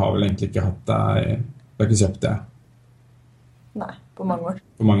 Vi har vel egentlig ikke hatt det. Vi har ikke kjøpt det. Nei, på mange år.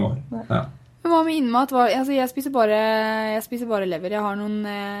 Ja. Men hva med innmat? Altså, jeg spiser bare lever. Jeg har noen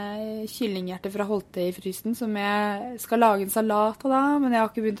kyllinghjerter fra Holte I frysten som jeg skal lage en salat av da, men jeg har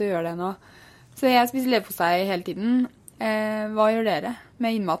ikke begynt å gjøre det ennå. Så jeg spiser leverpostei hele tiden. Hva gjør dere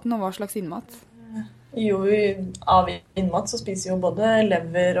med innmaten, og hva slags innmat? Jo, av innmat så spiser jo både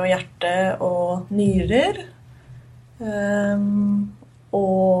lever og hjerte og nyrer.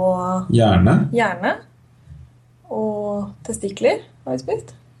 Og hjerne. Og testikler har vi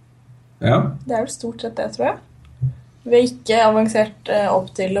spist. Ja. Det vel stort sett det, tror jeg. Vi har ikke avansert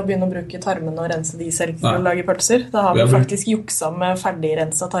opp til å begynne å bruke tarmene og rense de selv for å lage pølser. Da har vi faktisk juksa med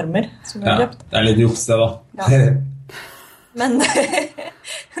ferdigrensa tarmer som vi har kjøpt. Det litt juks det da. Ja. Men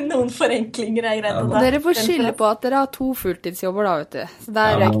noen forenklinger greit. Ja, dere får skylde på at dere har 2 fulltidsjobber da, vet du. Så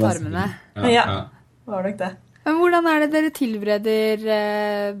der røyk tarmene. Ja, var nok det. Men hvordan det dere tilbereder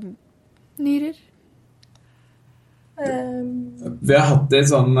nyrer? Vi har hatt en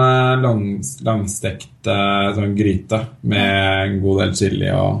sånn langstekt sånn gryte med en god del chili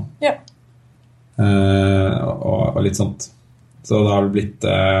og litt sånt. Så det har blitt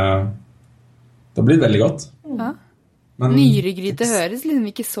veldig godt. Ja. Men nyregryte høres liksom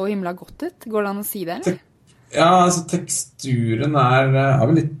ikke så himla godt ut. Går det an å si det, eller? Ja, altså teksturen er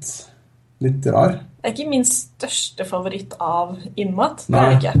vel litt rar. Det ikke min største favoritt av innmat.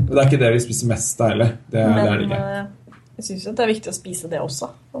 Nei, det ikke det vi spiser mest av heller. Det det ikke. Jeg synes at det viktig å spise det også,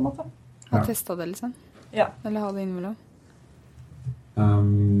 på en måte. Ha testet det, liksom? Ja. Eller ha det innimellom?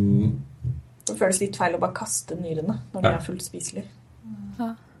 Det føles litt feil å bare kaste nyrene når de fullt spiselige. Ja.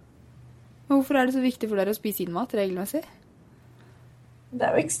 Hvorfor det så viktig for dere å spise innmat regelmessig? Det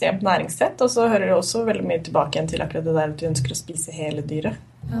jo ekstremt næringstett, og så hører det også veldig mye tilbake igjen til akkurat det der at du ønsker å spise hele dyret.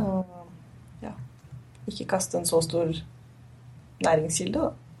 Og ikke kaste en så stor næringskilde, da.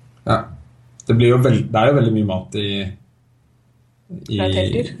 Ja. Det jo veldig mye mat fra et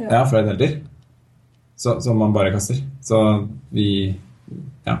heldyr. Ja, fra et heldyr. som man bare kaster. Så vi,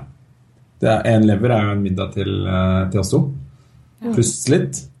 ja. En lever jo en middag til oss to. Pluss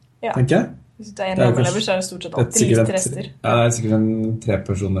litt, tenker jeg. Hvis det en lever, så det stort sett alltid litt rester. Ja, det sikkert en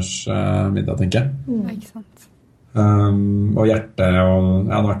 3-personers middag, tenker jeg. Ikke sant. Og hjerte, og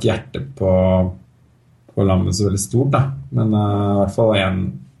det var ikke hjerte på lammet så veldig stort da, men I hvert fall en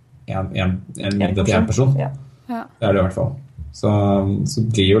middag til en person. Ja. Det det I hvert fall. Så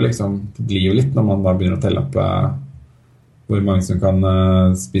blir jo liksom, det blir jo litt når man da begynner å telle opp hvor mange som kan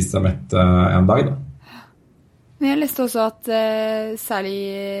spise seg mett en dag da. Men jeg leste også at særlig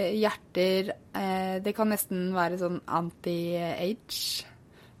hjerter, det kan nesten være sånn anti-age,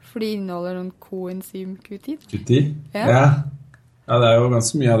 for de inneholder noen koenzym Q10. Q10? Ja, det jo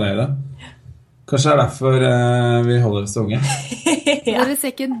ganske mye av det I det. Kanskje det derfor vi holder oss unge. Dere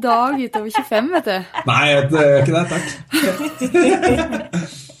ser ikke en dag utover 25, vet du. Nei, jeg gjør ikke det, takk.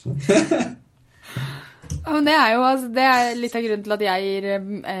 Ja, men det litt av grunnen til at jeg gir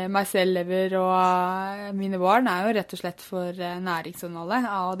meg selv lever, og mine barn jo rett og slett for næringsinnholdet,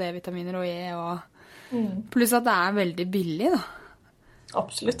 A og D-vitaminer og E, og pluss at det veldig billig, da.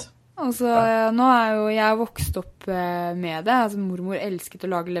 Absolutt. Altså, nå jo jeg vokst opp med det. Altså, mormor elsket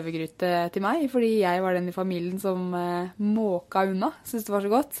å lage levergryte til meg, fordi jeg var den I familien som måka unna. Synes det var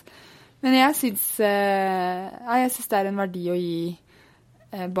så godt. Men jeg synes det en verdi å gi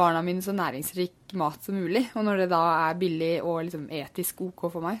barna mine så næringsrik mat som mulig. Og når det da billig og liksom etisk ok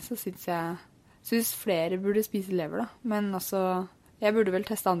for meg, så synes flere burde spise lever da. Men altså, jeg burde vel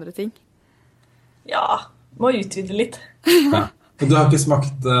teste andre ting. Ja, må utvide litt. Ja. Du har ikke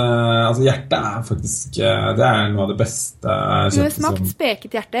smakt, altså hjertet faktisk, det noe av det beste Du har smakt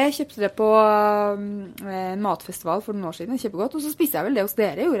speket hjerte, jeg kjøpte det på en matfestival for noen år siden, kjempegodt, og så spiste jeg vel det hos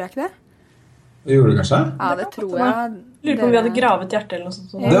dere, gjorde jeg ikke det? Gjorde du kanskje? Ja, det tror jeg. Lurer på om vi hadde gravet hjerte eller noe sånt.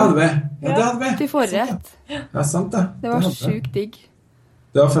 Det hadde vi, det hadde vi. Til forrett. Ja, sant det. Det var sjukt digg.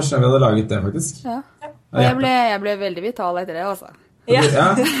 Det var første gang vi hadde laget det faktisk. Ja, og jeg ble veldig vital etter det, altså. Ja.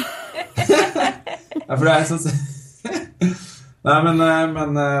 Ja, for det sånn... Nei, men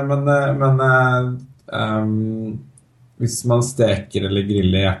hvis man steker eller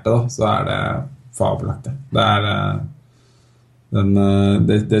griller hjertet da, så det fabelaktig.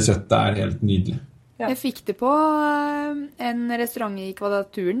 Det kjøttet helt nydelig. Ja. Jeg fikk det på en restaurant I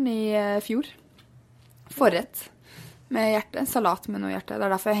Kvadraturen I fjor. Forrett med hjerte, salat med noe hjerte. Det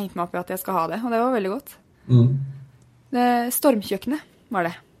derfor jeg hengte meg opp I at jeg skal ha det, og det var veldig godt. Stormkjøkkenet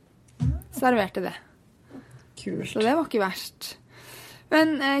var det. Serverte det. Kult. Så det var ikke verst.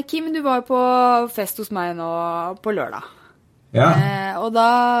 Men Kim, du var på fest hos meg nå på lørdag. Ja. Og da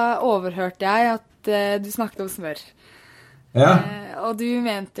overhørte jeg at du snakket om smør. Ja. Og du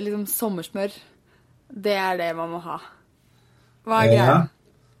mente liksom sommersmør. Det det man må ha. Hva greia?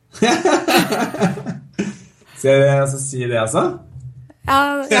 Skal jeg si det altså?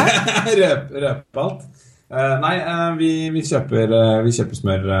 Ja. Røp alt. Nei, vi kjøper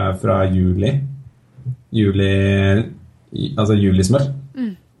smør fra juli, altså julismør.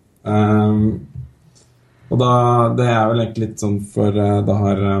 Og da, det vel egentlig litt sånn for da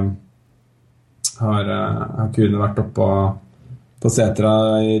har kuene vært oppe på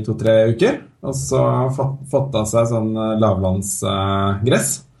Setra I 2-3 uker, og så fått av seg sånn lavlandsgress,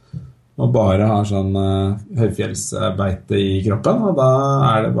 og bare har sånn høyfjellsbeite I kroppen, og da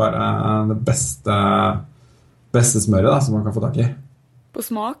det bare det beste smøret da, som man kan få tak I. På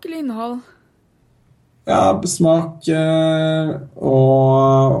smak eller innhold? Ja, smak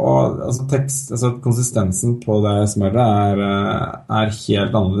og altså konsistensen på det smøret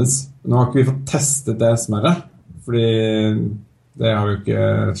helt annerledes. Nå har ikke vi fått testet det smøret, fordi det har vi ikke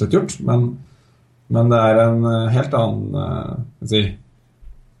rett og slett gjort, men det en helt annen,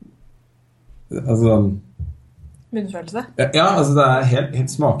 altså munnfølelse? Ja, altså det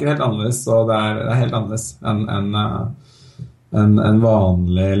smaker helt annerledes, og det helt annerledes enn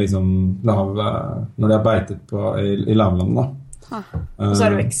vanlig liksom lav, når de har beitet I lavlandet da. Og så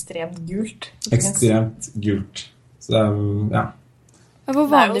det jo ekstremt gult. Ekstremt gult. Så ja. Hvor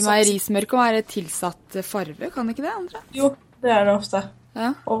vanlig meierismør kan være tilsatt farve, kan ikke det, andre? Jo, det det ofte.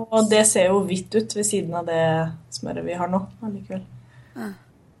 Ja. Og det ser jo hvitt ut ved siden av det smøret vi har nå, allikevel.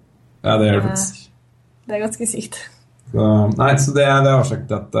 Ja, det det faktisk. Det ganske sykt. Så det årsaken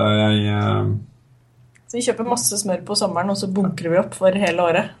til at jeg... Så vi kjøper masse smør på sommeren, og så bunkrer vi opp for hele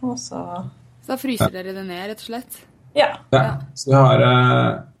året. Og så da fryser dere det ned, rett og slett? Ja. Så vi har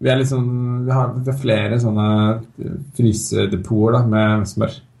flere sånne frysedepoter da, med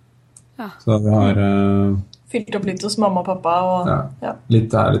smør. Ja. Så vi har... fylt opp litt hos mamma og pappa. Og, litt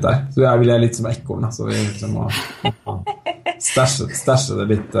der. Så jeg vil litt som ekorn, så vi liksom må stæsje det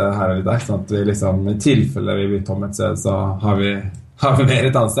litt her og litt der, sånn at vi liksom, i tilfelle vi blir tom et sted, så har vi mer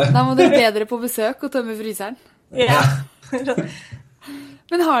et annet sted. Da må dere bedre på besøk og tømme fryseren. Ja.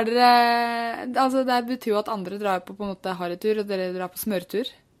 Men har dere, altså det betyr jo at andre drar på en måte harrytur, og dere drar på smørtur.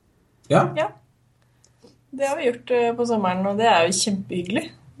 Ja. Det har vi gjort på sommeren, og det er jo kjempehyggelig.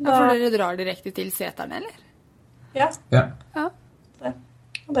 Ja, for dere drar direkte til seterne, eller? Ja.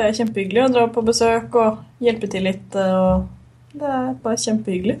 Og det er kjempehyggelig å dra på besøk og hjelpe til litt, og det er bare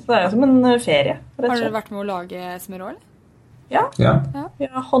kjempehyggelig. Det er jo som en ferie, rett og slett. Har dere vært med å lage smør også, eller? Ja. Vi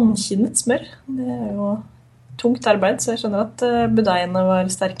har håndkinnet smør. Det er jo tungt arbeid, så jeg skjønner at budeiene var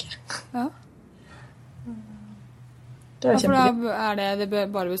sterke. Ja. Det er for kjempegøy. da er det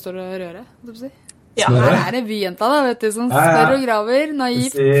bare består av røre, så å si. Ja. Her er det byjenta da, vet du, som spør og graver,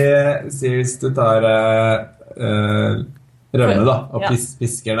 naivt. Si hvis du tar rømme da, og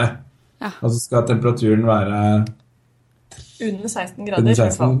pisker det, og så skal temperaturen være under 16 grader. Under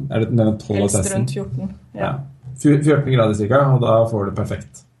 16, er det mellom 12 og 16? Helst rundt 14. Ja. 14 grader cirka, og da får du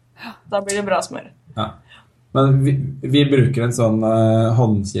perfekt. Da blir det bra smør. Ja. Men vi bruker en sånn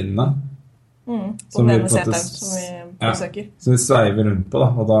håndkinne. På denne seteren som vi besøker. Som vi sveiver rundt på da,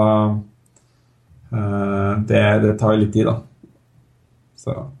 og da det tar litt tid da.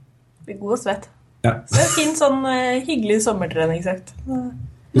 Så. Det blir god og svett. Ja. Så det er en fin sånn hyggelig sommertreningsøkt.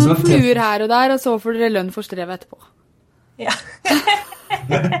 Noen fluer her og der, og så får dere lønn for strevet etterpå. Ja.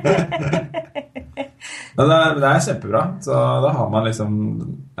 Men det er kjempebra, så da har man liksom,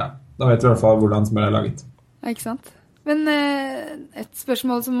 da vet vi i hvert fall hvordan smør er laget. Ja, ikke sant? Men et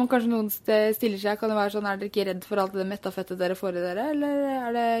spørsmål som kanskje noen stiller seg, kan det være sånn, er dere ikke redd for alt det metafettet dere får i dere, eller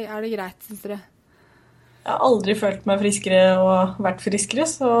er det greit, synes dere? Jeg har aldri følt meg friskere og vært friskere,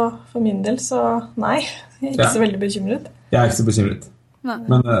 så for min del så nei, jeg er ikke så veldig bekymret. Jeg er ikke så bekymret. Nei.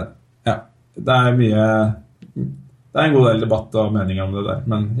 Men det er mye, det er en god del debatt og meninger om det der,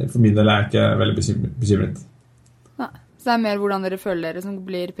 men for min del er jeg ikke veldig bekymret. Nei. Så det er mer hvordan dere føler dere som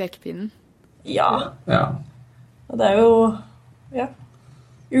blir pekepinnen? Ja. Ja. Og det er jo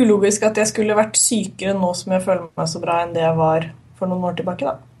ulogisk at jeg skulle vært sykere nå som jeg føler meg så bra enn det jeg var for noen år tilbake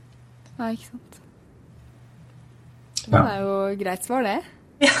da. Nei, ikke sant. Det er jo greit svar, det.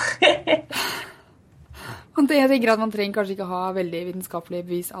 Jeg tenker at man trenger kanskje ikke ha veldig vitenskapelig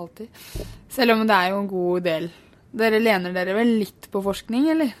bevis alltid. Selv om det er jo en god del. Dere lener dere vel litt på forskning,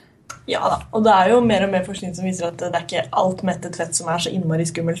 eller? Ja da, og det er jo mer og mer forskning som viser at det er ikke alt mettet fett som er så innmari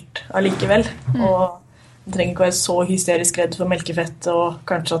skummelt allikevel. Og man trenger ikke være så hysterisk redd for melkefett, og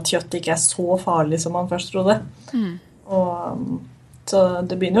kanskje at kjøtt ikke er så farlig som man først trodde. Og, så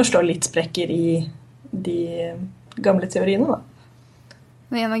det begynner å slå litt sprekker i de gamle teoriene da.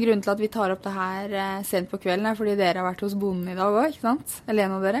 En av grunnen til at vi tar opp det her sent på kvelden er fordi dere har vært hos bonden i dag også, ikke sant? Eller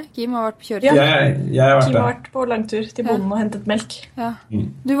en av dere? Kim har vært på kjøretur. Ja, jeg har vært Kim har vært på langtur til bonden og hentet melk. Ja.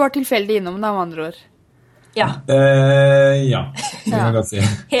 Du var tilfeldig innom da, med andre ord. Ja. Det kan jeg godt si.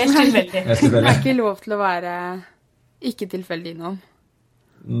 Helt tilfeldig. Det er ikke lov til å være ikke tilfeldig innom.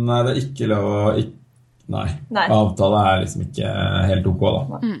 Nei, det er ikke lov å... Nei. Avtale er liksom ikke helt ok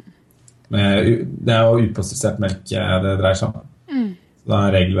da. Men det er jo utprosessert melk det dreier seg om. Så da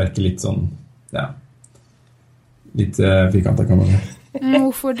er regelverket litt sånn, litt firkantet kan man si.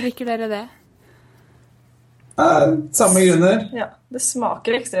 Hvorfor drikker dere det? Samme grunner. Ja, det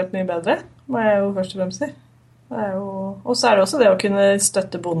smaker ekstremt mye bedre, må jeg jo først og fremst si. Og så er det også det å kunne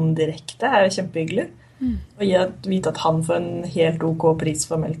støtte bonden direkte, er jo kjempehyggelig. Og vite at han får en helt ok pris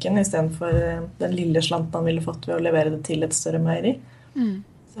for melken, i stedet for den lille slanten han ville fått ved å levere det til et større meieri.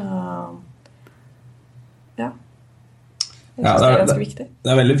 Så jeg synes det er ganske viktig. Det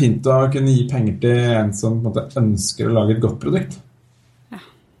er veldig fint å kunne gi penger til en som på en måte ønsker å lage et godt produkt.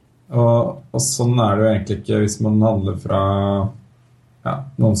 Og sånn er det jo egentlig ikke hvis man handler fra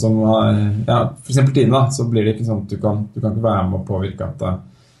noen som har, for eksempel Tine da, så blir det ikke sånn at du kan ikke være med å påvirke at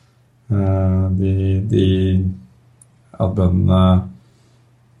at bøndene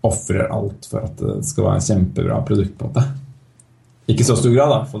offrer alt for at det skal være et kjempebra produkt på det. Ikke så stor grad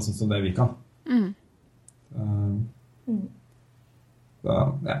da, for sånn som det vi kan. Så,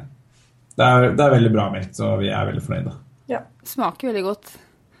 det er veldig bra melk, så vi er veldig fornøyde. Ja, smaker veldig godt.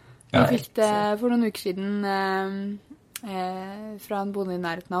 Vi fikk det for noen uker siden fra en bonde i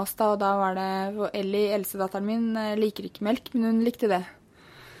nærheten av oss, og da var det Ellie, eldstedatteren min, liker ikke melk, men hun likte det.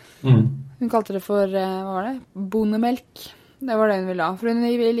 Hun kalte det for, hva var det? Bondemelk. Det var det hun ville ha. For hun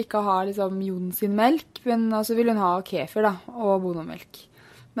vil ikke ha liksom Jon sin melk, men så vil hun ha kefir da, og bondemelk.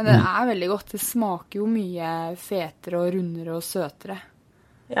 Men det er veldig godt. Det smaker jo mye fetere og rundere og søtere.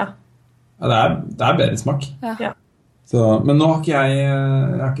 Ja, det er bedre smak. Ja. Så, men nå har ikke jeg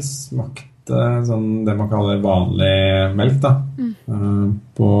har ikke smakt sånn det man kaller vanlig melk da,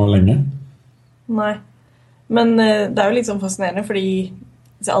 på lenge. Nei. Men det jo litt sånn fascinerende, fordi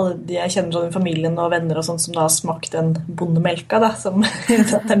alle de jeg kjenner sånn i familien og venner og sånt som da har smakt den bondemelka, da, som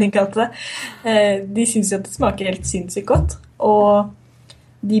datteren din kalte det, de synes jo at det smaker helt sinnssykt godt. Og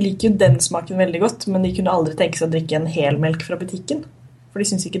de liker jo den smaken veldig godt, men de kunne aldri tenke seg å drikke en hel melk fra butikken. For de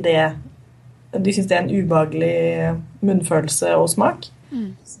synes ikke de synes det en ubehagelig munnfølelse og smak.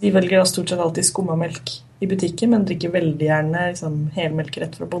 Så de velger da stort sett alltid skummamelk i butikken, men drikker veldig gjerne liksom, helmelk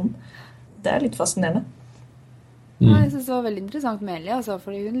rett fra bonden. Det litt fascinerende. Jeg synes det var veldig interessant med Ellie, altså,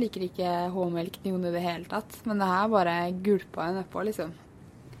 fordi hun liker ikke H-melk i det hele tatt. Men det her bare gulpa henne på, liksom.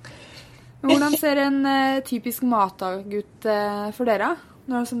 Hvordan ser en typisk matdag ut for dere?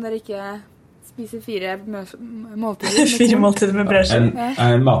 Når som dere ikke spiser 4 måltider. 4 måltider med brødskive.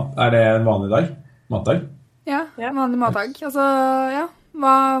 Det en vanlig dag? Matdag? Ja, vanlig matdag. Altså, ja.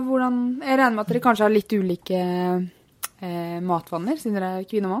 Hvordan, jeg regner med at dere kanskje har litt ulike matvaner, siden dere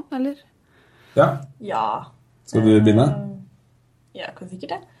kvinne og mann, eller? Ja. Skal du begynne? Ja, kan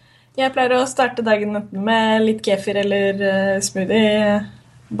sikkert det. Jeg pleier å starte dagen med litt kefir eller smoothie,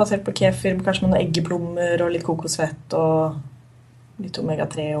 basert på kefir, kanskje med noen eggeplommer og litt kokosfett og litt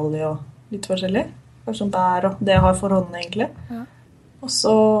omega-3-olje og litt forskjellig. Kanskje noen bær og det jeg har for hånden egentlig. Ja. Og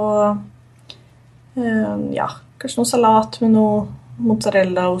så, kanskje noe salat med noe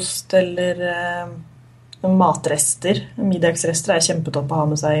mozzarellaost eller noen matrester. Middagsrester kjempetopp å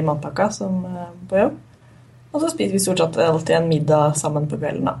ha med seg i matpakka som på jobb. Og så spiser vi stort sett alltid en middag sammen på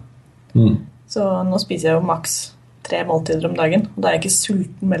kvelden da. Så nå spiser jeg jo maks 3 måltider om dagen. Og da jeg ikke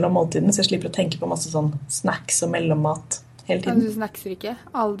sulten mellom måltidene, så jeg slipper å tenke på masse sånn snacks og mellommat hele tiden. Men du snackser ikke?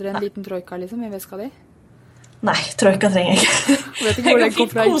 Aldri en liten troika liksom i veska di? Nei, troika trenger jeg ikke. Vet ikke hvor det kom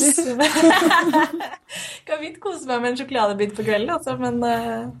fra egentlig. Kan vidt kose meg med en sjokoladebit på kvelden, altså, men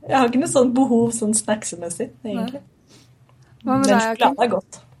jeg har ikke noe sånn behov sånn snacksemessig, egentlig. Men sjokolade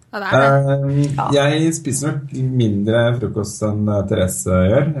godt. Jeg spiser nok mindre frokost enn Therese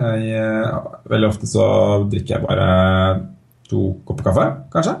gjør. Veldig ofte så drikker jeg bare 2 kopper kaffe,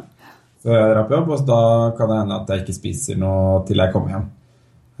 kanskje, før jeg drar på jobb, og da kan det hende at jeg ikke spiser noe til jeg kommer hjem.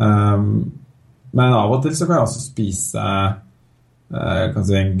 Men av og til så kan jeg også spise kan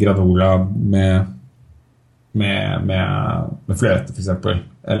si en granola med fløte for eksempel,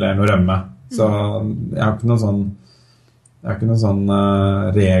 eller noe rømme. Så jeg har ikke noen sånn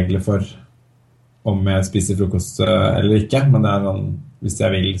regler for om jeg spiser frokost eller ikke, men det sånn, hvis jeg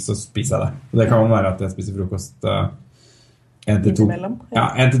vil så spiser jeg det. Og det kan være at jeg spiser frokost 1 til 2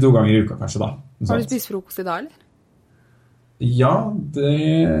 ganger i uka kanskje da. Har du spist frokost i dag, eller? Ja,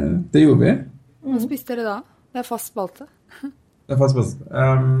 det gjorde vi. Hva spiste dere da? Det fast spalte. Det fast spalte.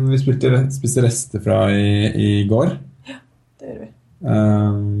 Vi spiste rester fra i går. Ja, det gjør vi.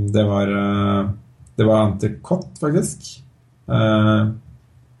 Det var entrecôte faktisk.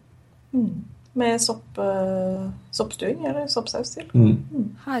 Med soppstuing eller soppsaus til.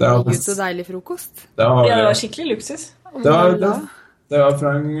 Herregud, så deilig frokost. Det var skikkelig luksus. Det var fra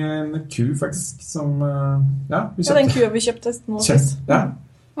en ku faktisk som vi kjøpte. Den kua vi kjøpte nå sist. Ja.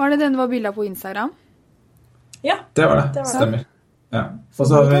 Var det den du var bildet på Instagram? Ja. Det var det, stemmer. Ja. Og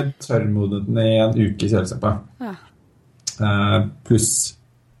så har vi tørrmodet den i en uke i kjøleskapet. Ja. Pluss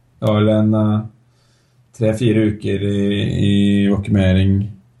det var vel en 3-4 uker i vakumering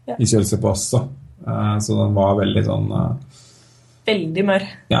i kjøleskapet også. Så den var veldig sånn veldig mør.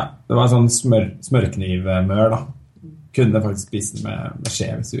 Ja, det var sånn smørknivmør da. Kunne faktisk spise den med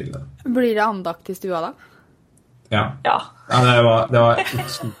skje hvis du ville. Blir det andakt i stua da? Ja, det var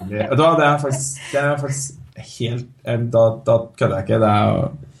utrolig. Det er faktisk helt da kødder jeg ikke. Det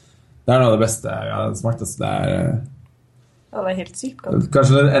noe av det beste jeg har smakt. Det var helt sykt godt.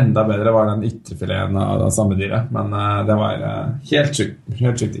 Kanskje det enda bedre var den ytrefileten av det samme dyret, men det var helt sykt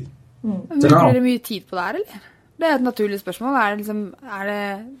digg. Bruker dere mye tid på det her, eller? Det et naturlig spørsmål.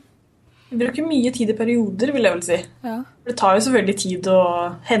 Vi bruker mye tid i perioder, vil jeg vel si. Ja. Det tar jo selvfølgelig tid å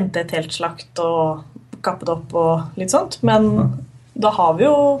hente et helt slakt og kappe det opp og litt sånt, men da har vi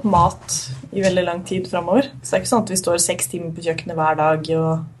jo mat i veldig lang tid fremover. Så det ikke sånn at vi står 6 timer på kjøkkenet hver dag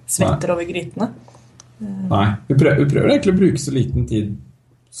og svetter over grytene. Nei, vi prøver egentlig å bruke så liten tid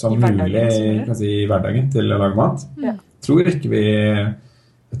som mulig i hverdagen til å lage mat. Jeg tror ikke vi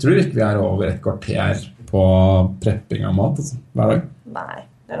over et kvarter på prepping av mat hver dag. Nei,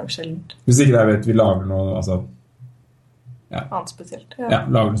 det nok sjeldent. Hvis ikke det vi lager noe annet spesielt. Ja,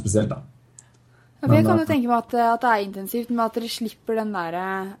 lager noe spesielt da. Ja, jeg kan jo tenke meg at det intensivt, men at dere slipper den der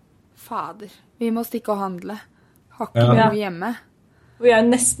fader. Vi må stikke og handle. Har ikke noe hjemme. Vi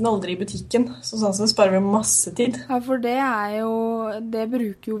nesten aldri I butikken, så sånn så sparer vi masse tid. Ja, for det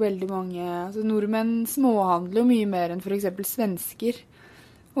bruker jo veldig mange, altså nordmenn småhandler jo mye mer enn for eksempel svensker,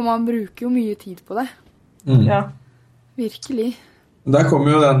 og man bruker jo mye tid på det. Ja. Virkelig. Der kommer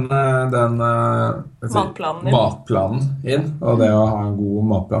jo den matplanen inn, og det å ha en god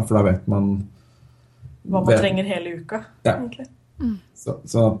matplan, for da vet man hva man trenger hele uka, egentlig.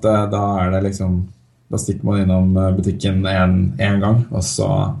 Så at da det liksom da stikker man innom butikken en gang, og så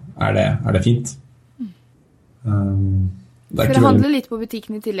det fint. For det handler litt på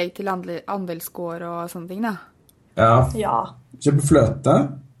butikken I tillegg til andelsgård og sånne ting, da? Ja. Kjøper fløte,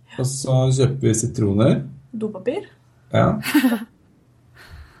 og så kjøper vi sitroner. Dopapir? Ja.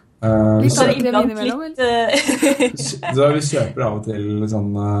 Litt iblant litt... Så vi kjøper av og til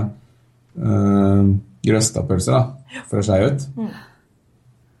sånn grøstapølser, da, for å skje ut.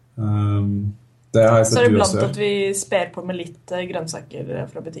 Det har jeg sett så det blant at vi sper på med litt grønnsaker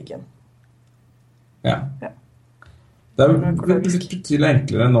fra butikken. Ja. Det betydelig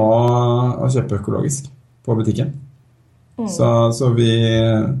enklere nå å kjøpe økologisk på butikken. Så vi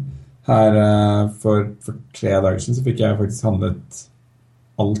her for 3 dager siden så fikk jeg faktisk handlet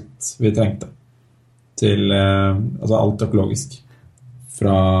alt vi trengte til altså alt økologisk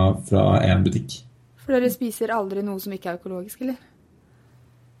fra en butikk. For dere spiser aldri noe som ikke økologisk, eller?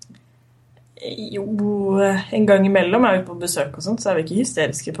 Jo, en gang imellom vi på besøk og sånt, så vi ikke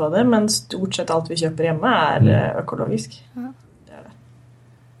hysteriske på det, men stort sett alt vi kjøper hjemme økologisk. Ja. Det det.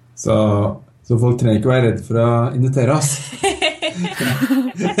 Så folk trenger ikke være redd for å invitere oss.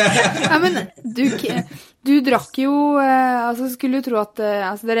 Ja, men du drakk jo, altså skulle jo tro at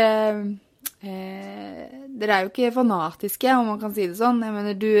altså dere jo ikke fanatiske, om man kan si det sånn. Jeg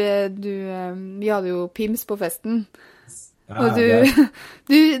mener, vi hadde jo pims på festen. Ja, og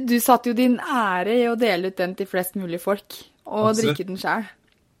du satt jo din ære I å dele ut den til flest mulig folk, og drikke den selv.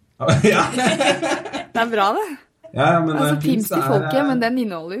 Ja. Det bra, det. Ja, men altså, pims til folket, men den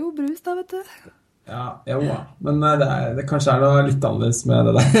inneholder jo brus, da, vet du. Ja, jo, men det kanskje noe litt annerledes med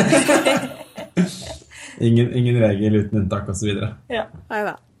det der. Ingen regel uten unntak, og så videre. Ja.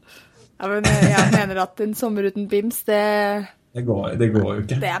 Neida. Ja, men jeg mener at en sommer uten pims, det går jo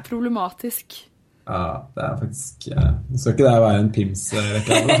ikke. Det problematisk. Ja, det faktisk så ikke det være en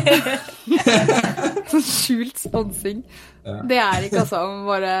Pims-reklame da. Sånn skjult sponsing. Ja. Det ikke altså om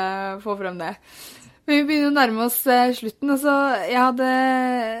bare få frem det. Men vi begynner å nærme oss slutten, og så jeg hadde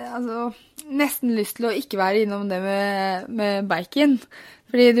nesten lyst til å ikke være innom det med bacon,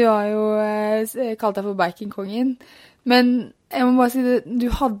 fordi du har jo kalt deg for baconkongen, men jeg må bare si det, du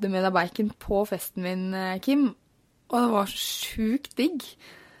hadde med deg bacon på festen min, Kim, og det var sjukt digg.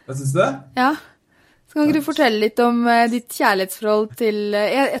 Hva synes du det? Ja. Så kan ikke du fortelle litt om ditt kjærlighetsforhold til...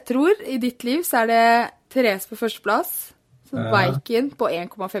 Jeg tror I ditt liv så det Therese på første plass, så bacon på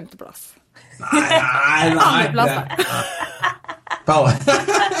 1,5 plass. Nei. Andre plass da. Palle.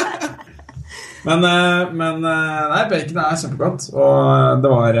 Men nei, bacon kjempegodt, og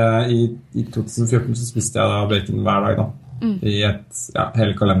det var I 2014 så spiste jeg da bacon hver dag da, I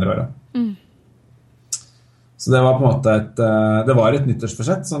hele kalenderåret. Så det var på en måte det var et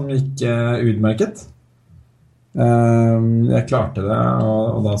nyttårsforsett som gikk utmerket. Jeg klarte det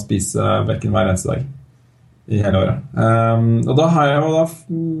å da spise bacon hver eneste dag I hele året. Og da har jeg jo da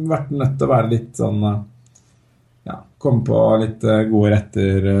vært nødt til å være litt sånn, komme på litt gode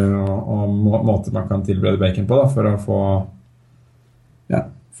retter og måter man kan tilberede bacon på da, for å få,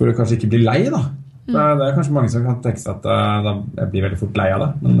 for å kanskje ikke bli lei da. Det kanskje mange som kan tenke seg at jeg blir veldig fort lei av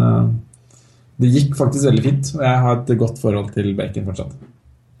det, men det gikk faktisk veldig fint, og jeg har et godt forhold til bacon fortsatt.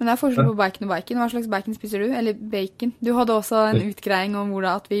 Men det forskjell på bacon og bacon. Hva slags bacon spiser du? Eller bacon? Du hadde også en utgreiing om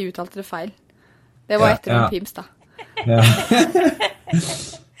at vi uttalte det feil. Det var etter en pims, da. Ja.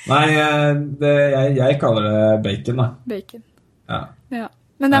 Nei, jeg kaller det bacon, da. Bacon. Ja.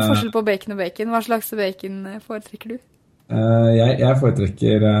 Men det forskjell på bacon og bacon. Hva slags bacon foretrekker du? Jeg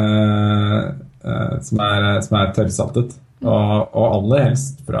foretrekker som tørrsaltet, og aller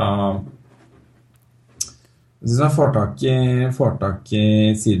helst fra... Jeg synes jeg får tak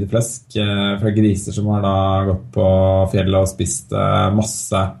I sideflesk fra griser som har da gått på fjellet og spist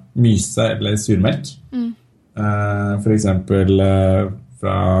masse myse eller surmelk. For eksempel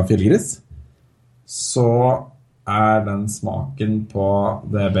fra fjellgris. Så den smaken på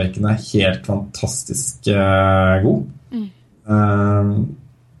det baconet helt fantastisk god.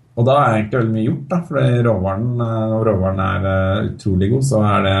 Og da egentlig veldig mye gjort da, fordi når råvaren utrolig god, så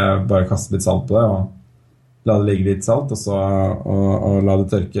det bare å kaste litt salt på det, og la det ligge litt salt, og la det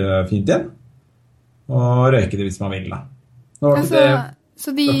tørke fint igjen. Og røyke det hvis man vil, da.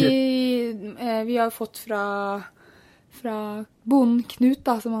 Så vi har fått fra fra bonden Knut,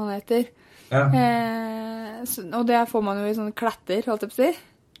 da, som han heter. Ja. Og det får man jo i sånne klatter, holdt jeg på å si.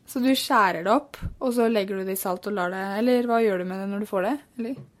 Så du skjærer det opp, og så legger du det i salt og lar det, eller hva gjør du med det når du får det,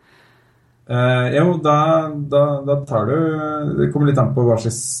 eller? Jo, da tar du, det kommer litt an på hva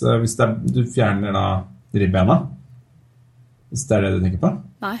slags, hvis du fjerner da ribbena, hvis det det du tenker på.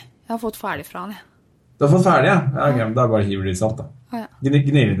 Nei, jeg har fått ferdig fra han, jeg. Du har fått ferdig, ja? Ja, okay, da bare hiver du i salt da. Ja.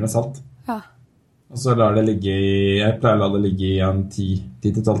 Gnir litt med salt. Ja. Og så lar det ligge jeg pleier å la det ligge i en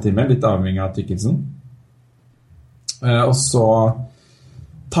 10-12 timer, litt avhengig av tykkelsen. Og så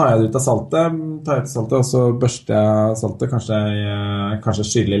tar jeg det ut av saltet, og så børster jeg saltet, kanskje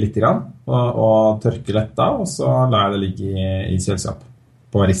skyller litt grann, og tørker lett da, og så lar jeg det ligge i kjøleskap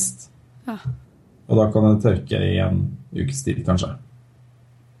på rist. Ja. Og da kan det tørke i en ukes tid, kanskje.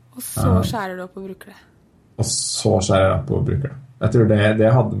 Og så skjærer du opp og bruker det? Og så skjærer jeg opp og bruker det. Jeg tror det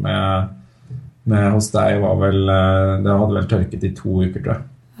jeg hadde med hos deg var vel, det hadde vel tørket i 2 uker, tror jeg.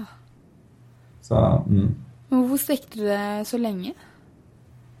 Ja. Så, Men hvorfor stekte du det så lenge?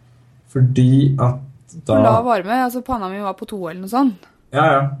 Fordi at da... For lav varme, altså panna mi var på 2 eller noe sånt. Ja.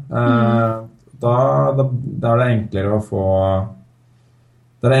 Da det enklere å få...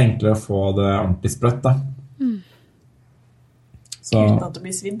 Det enklere å få det ordentlig sprøtt, da. Så, uten at det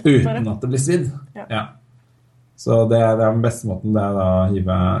blir svidd. Uten at det blir svidd, ja. Så det den beste måten, det da å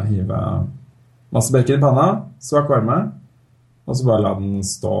hive masse bacon i panna, svak varme, og så bare la den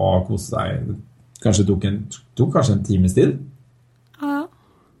stå og kose deg. Kanskje tok kanskje en times tid. Ja,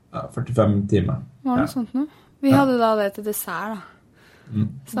 45 timer. Var det noe sånt nå? Vi hadde da det til dessert da.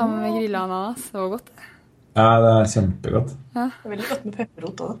 Sammen med grillet ananas, det var godt. Ja, det kjempegodt. Ja. Det veldig godt med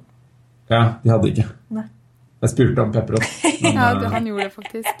pepperrot også. Ja, de hadde ikke. Nei. Jeg spurte om pepperrot. Ja, han gjorde det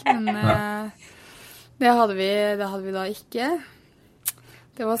faktisk, men det hadde vi da ikke.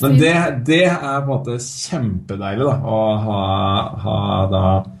 Det var men det på en måte kjempedeilig da, å ha da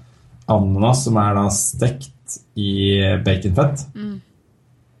ananas som da stekt i baconfett,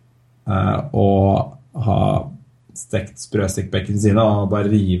 og ha sprøstekt bacon i sine, og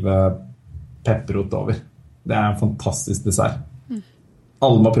bare rive pepperot over. Det en fantastisk dessert.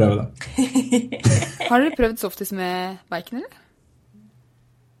 Alle må prøve det. Har dere prøvd softis med bacon, eller?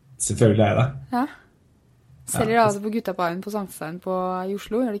 Selvfølgelig det. Ja. Selger dere altså på Guttaparen på Sankthanshaugen i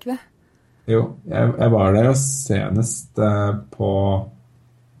Oslo, gjør det ikke det? Jo, jeg var der jo senest på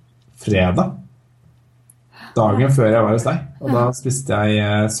fredag. Dagen før jeg var hos deg. Og da spiste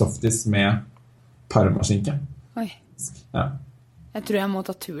jeg softis med parmaskinke. Oi. Ja. Jeg tror jeg må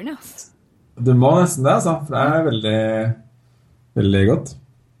ta turen, ja. Du må nesten det, altså. For det veldig, veldig godt.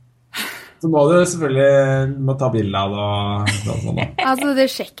 Så må du selvfølgelig ta bilder av det og sånn da. Altså, det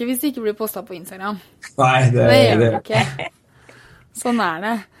sjekker hvis det ikke blir postet på Instagram. Nei, det gjør det ikke. Sånn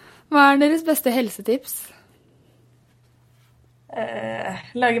det. Hva deres beste helsetips?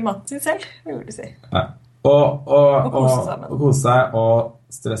 Lage mat til selv, vil du si. Ja. Og kose seg og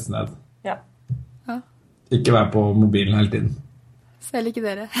stresse ned. Ja. Ikke være på mobilen hele tiden. Selv ikke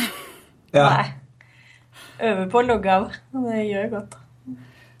dere. Ja. Nei. Øve på å logge av. Det gjør godt.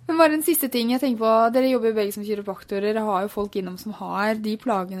 Men bare en siste ting jeg tenker på. Dere jobber jo begge som kiropraktorer. Dere har jo folk innom som har de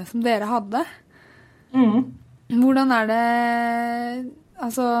plagene som dere hadde. Hvordan det...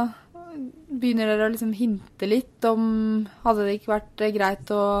 Altså, begynner dere å liksom hinte litt om... Hadde det ikke vært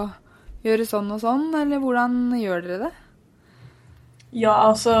greit å gjøre sånn og sånn? Eller hvordan gjør dere det? Ja,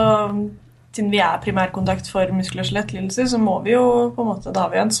 altså... Siden vi primærkontakt for muskel- og skjelettlidelser, så må vi jo på en måte, da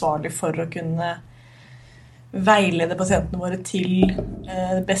er vi ansvarlig for å kunne veilede pasientene våre til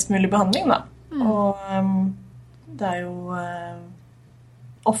best mulig behandling, da. Og det jo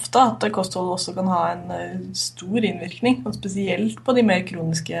ofte at kosthold også kan ha en stor innvirkning, og spesielt på de mer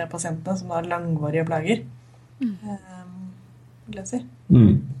kroniske pasientene som har langvarige plager, vil jeg si.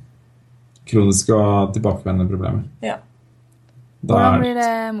 Kroniske og tilbakevendende problemer. Ja. Hvordan blir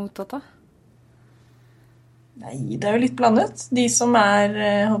det mottatt da? Nei, det jo litt blandet. De som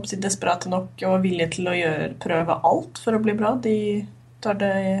håper jeg, desperate nok og villige til å prøve alt for å bli bra, de tar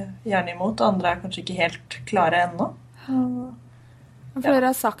det gjerne imot, og andre kanskje ikke helt klare ennå. For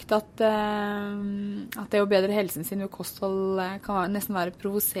dere har sagt at det å bedre helsen sin ved kosthold kan nesten være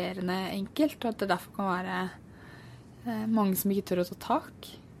provoserende enkelt, og at det derfor kan være mange som ikke tør å ta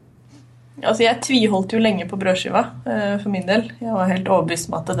tak. Altså, jeg tviholdt jo lenge på brødskiva for min del. Jeg var helt overbevist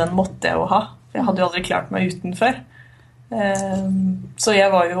om at den måtte jeg jo ha. Jeg hadde jo aldri klart meg uten før. Så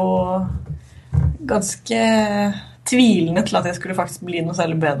jeg var jo ganske tvilende til at jeg skulle faktisk bli noe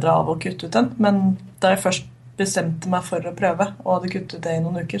særlig bedre av å kutte ut den. Men da jeg først bestemte meg for å prøve, og hadde kuttet det i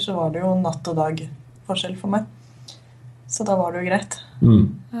noen uker, så var det jo natt og dag forskjell for meg. Så da var det jo greit.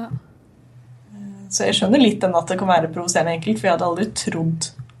 Ja. Så jeg skjønner litt den at det kan være provoserende enkelt, for jeg hadde aldri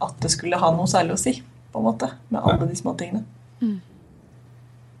trodd at det skulle ha noe særlig å si, på en måte, med alle de små tingene.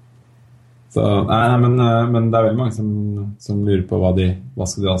 Så, men det veldig mange som lurer på hva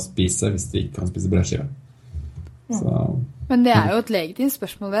skal de da spise hvis de ikke kan spise brødskive. Så, men det jo et legitimt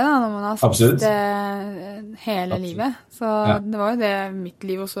spørsmål det da, når man har spist hele livet. Så det var jo det mitt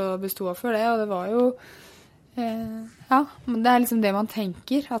liv også bestod av før det, og det var jo men det liksom det man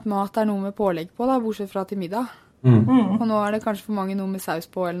tenker, at mat noe med pålegg på da, bortsett fra til middag. Og nå det kanskje for mange noe med saus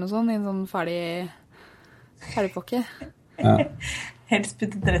på eller noe sånt, i en sånn ferdigpakke. Helst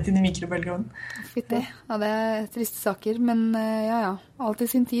puttet rett inn i mikrobølgeovnen. Fytti, ja, det triste saker, men alt i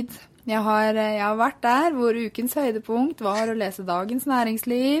sin tid. Jeg har vært der hvor ukens høydepunkt var å lese Dagens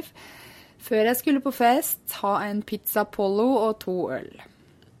Næringsliv, før jeg skulle på fest, ha en pizza Polo og 2 øl.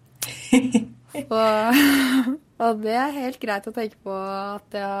 Og det helt greit å tenke på at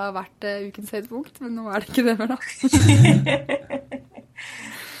det har vært ukens høydepunkt, men nå det ikke det mer da.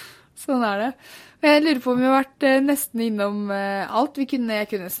 Sånn det. Jeg lurer på om vi har vært nesten innom alt. Jeg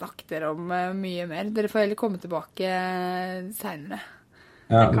kunne snakket dere om mye mer. Dere får heller komme tilbake senere.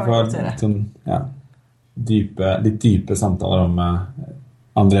 Ja, vi får litt dype samtaler om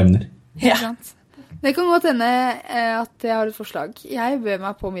andre emner. Ja. Det kan godt hende at jeg har et forslag. Jeg bør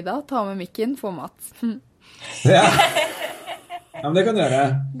meg på middag, ta med mikken, få mat. Ja, men det kan du gjøre.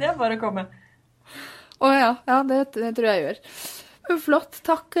 Det bare å komme. Ja, det tror jeg gjør. Flott,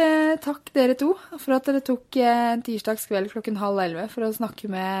 takk dere to for at dere tok tirsdagskveld 10:30 for å snakke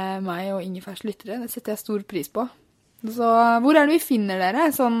med meg og Ingefærs lyttere. Det setter jeg stor pris på. Så hvor det vi finner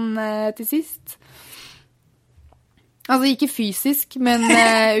dere sånn til sist? Altså ikke fysisk, men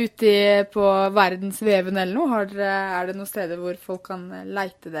ute på verdensveven eller noe. Det noen steder hvor folk kan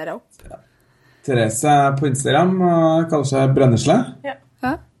leite dere opp? Ja. Therese på Instagram kaller seg Brennesle. Ja.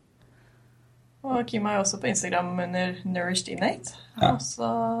 Og Kim jo også på Instagram under Nourished Innate. Ja. Også...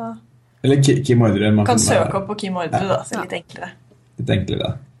 Eller Kim Ordre. Man kan søke opp på Kim Ordre da, så litt enklere. Litt enklere,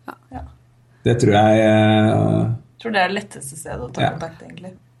 ja. Det tror jeg... Jeg tror det det letteste stedet å ta kontakt,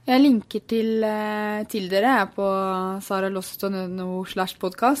 egentlig. Jeg linker til dere på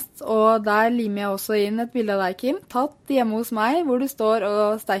saralossis.no/podcast, og der limer jeg også inn et bilde av deg, Kim, tatt hjemme hos meg, hvor du står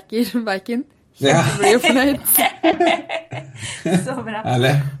og steiker bacon. Jeg blir jo fornøyd. Så bra.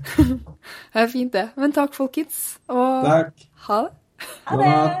 Ærlig. Det fint det. Men takk, folkens. Og takk. Ha det. Ha det.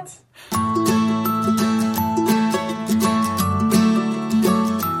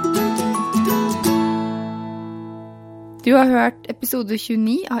 Du har hørt episode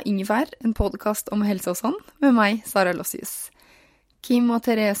 29 av Ingefær, en podcast om helse og sånn, med meg, Sara Lossius. Kim og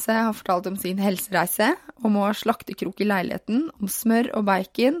Therese har fortalt om sin helsereise, om å ha slaktekrok i leiligheten, om smør og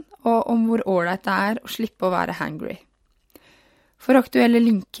bacon, og om hvor ålreit det å slippe å være hangry. For aktuelle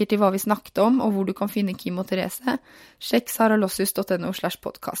linker til hva vi snakket om, og hvor du kan finne Kim og Therese, sjekk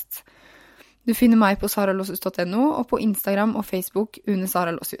saralossus.no/podcast. Du finner meg på saralossus.no og på Instagram og Facebook under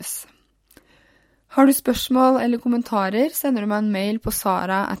Sara Lossius. Har du spørsmål eller kommentarer, sender du meg en mail på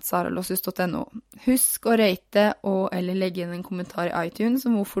sara@saralossus.no. Husk å rate og eller legge inn en kommentar i iTunes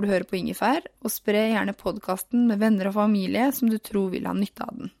om hvorfor du hører på Ingefær, og spre gjerne podcasten med venner og familie som du tror vil ha nytte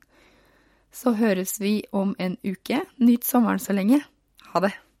av den. Så høres vi om en uke. Nyt sommeren så lenge. Ha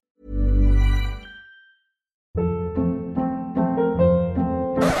det.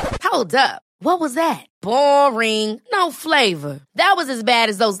 Hold up. What was that? Boring. No flavor. That was as bad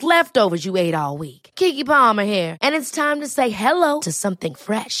as those leftovers you ate all week. Keke Palmer here, and it's time to say hello to something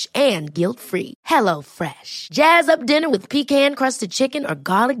fresh and guilt-free. Hello Fresh. Jazz up dinner with pecan-crusted chicken or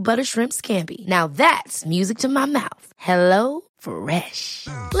garlic butter shrimp scampi. Now that's music to my mouth. Hello Fresh.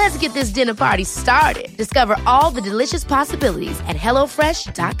 Let's get this dinner party started. Discover all the delicious possibilities at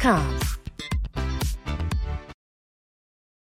HelloFresh.com.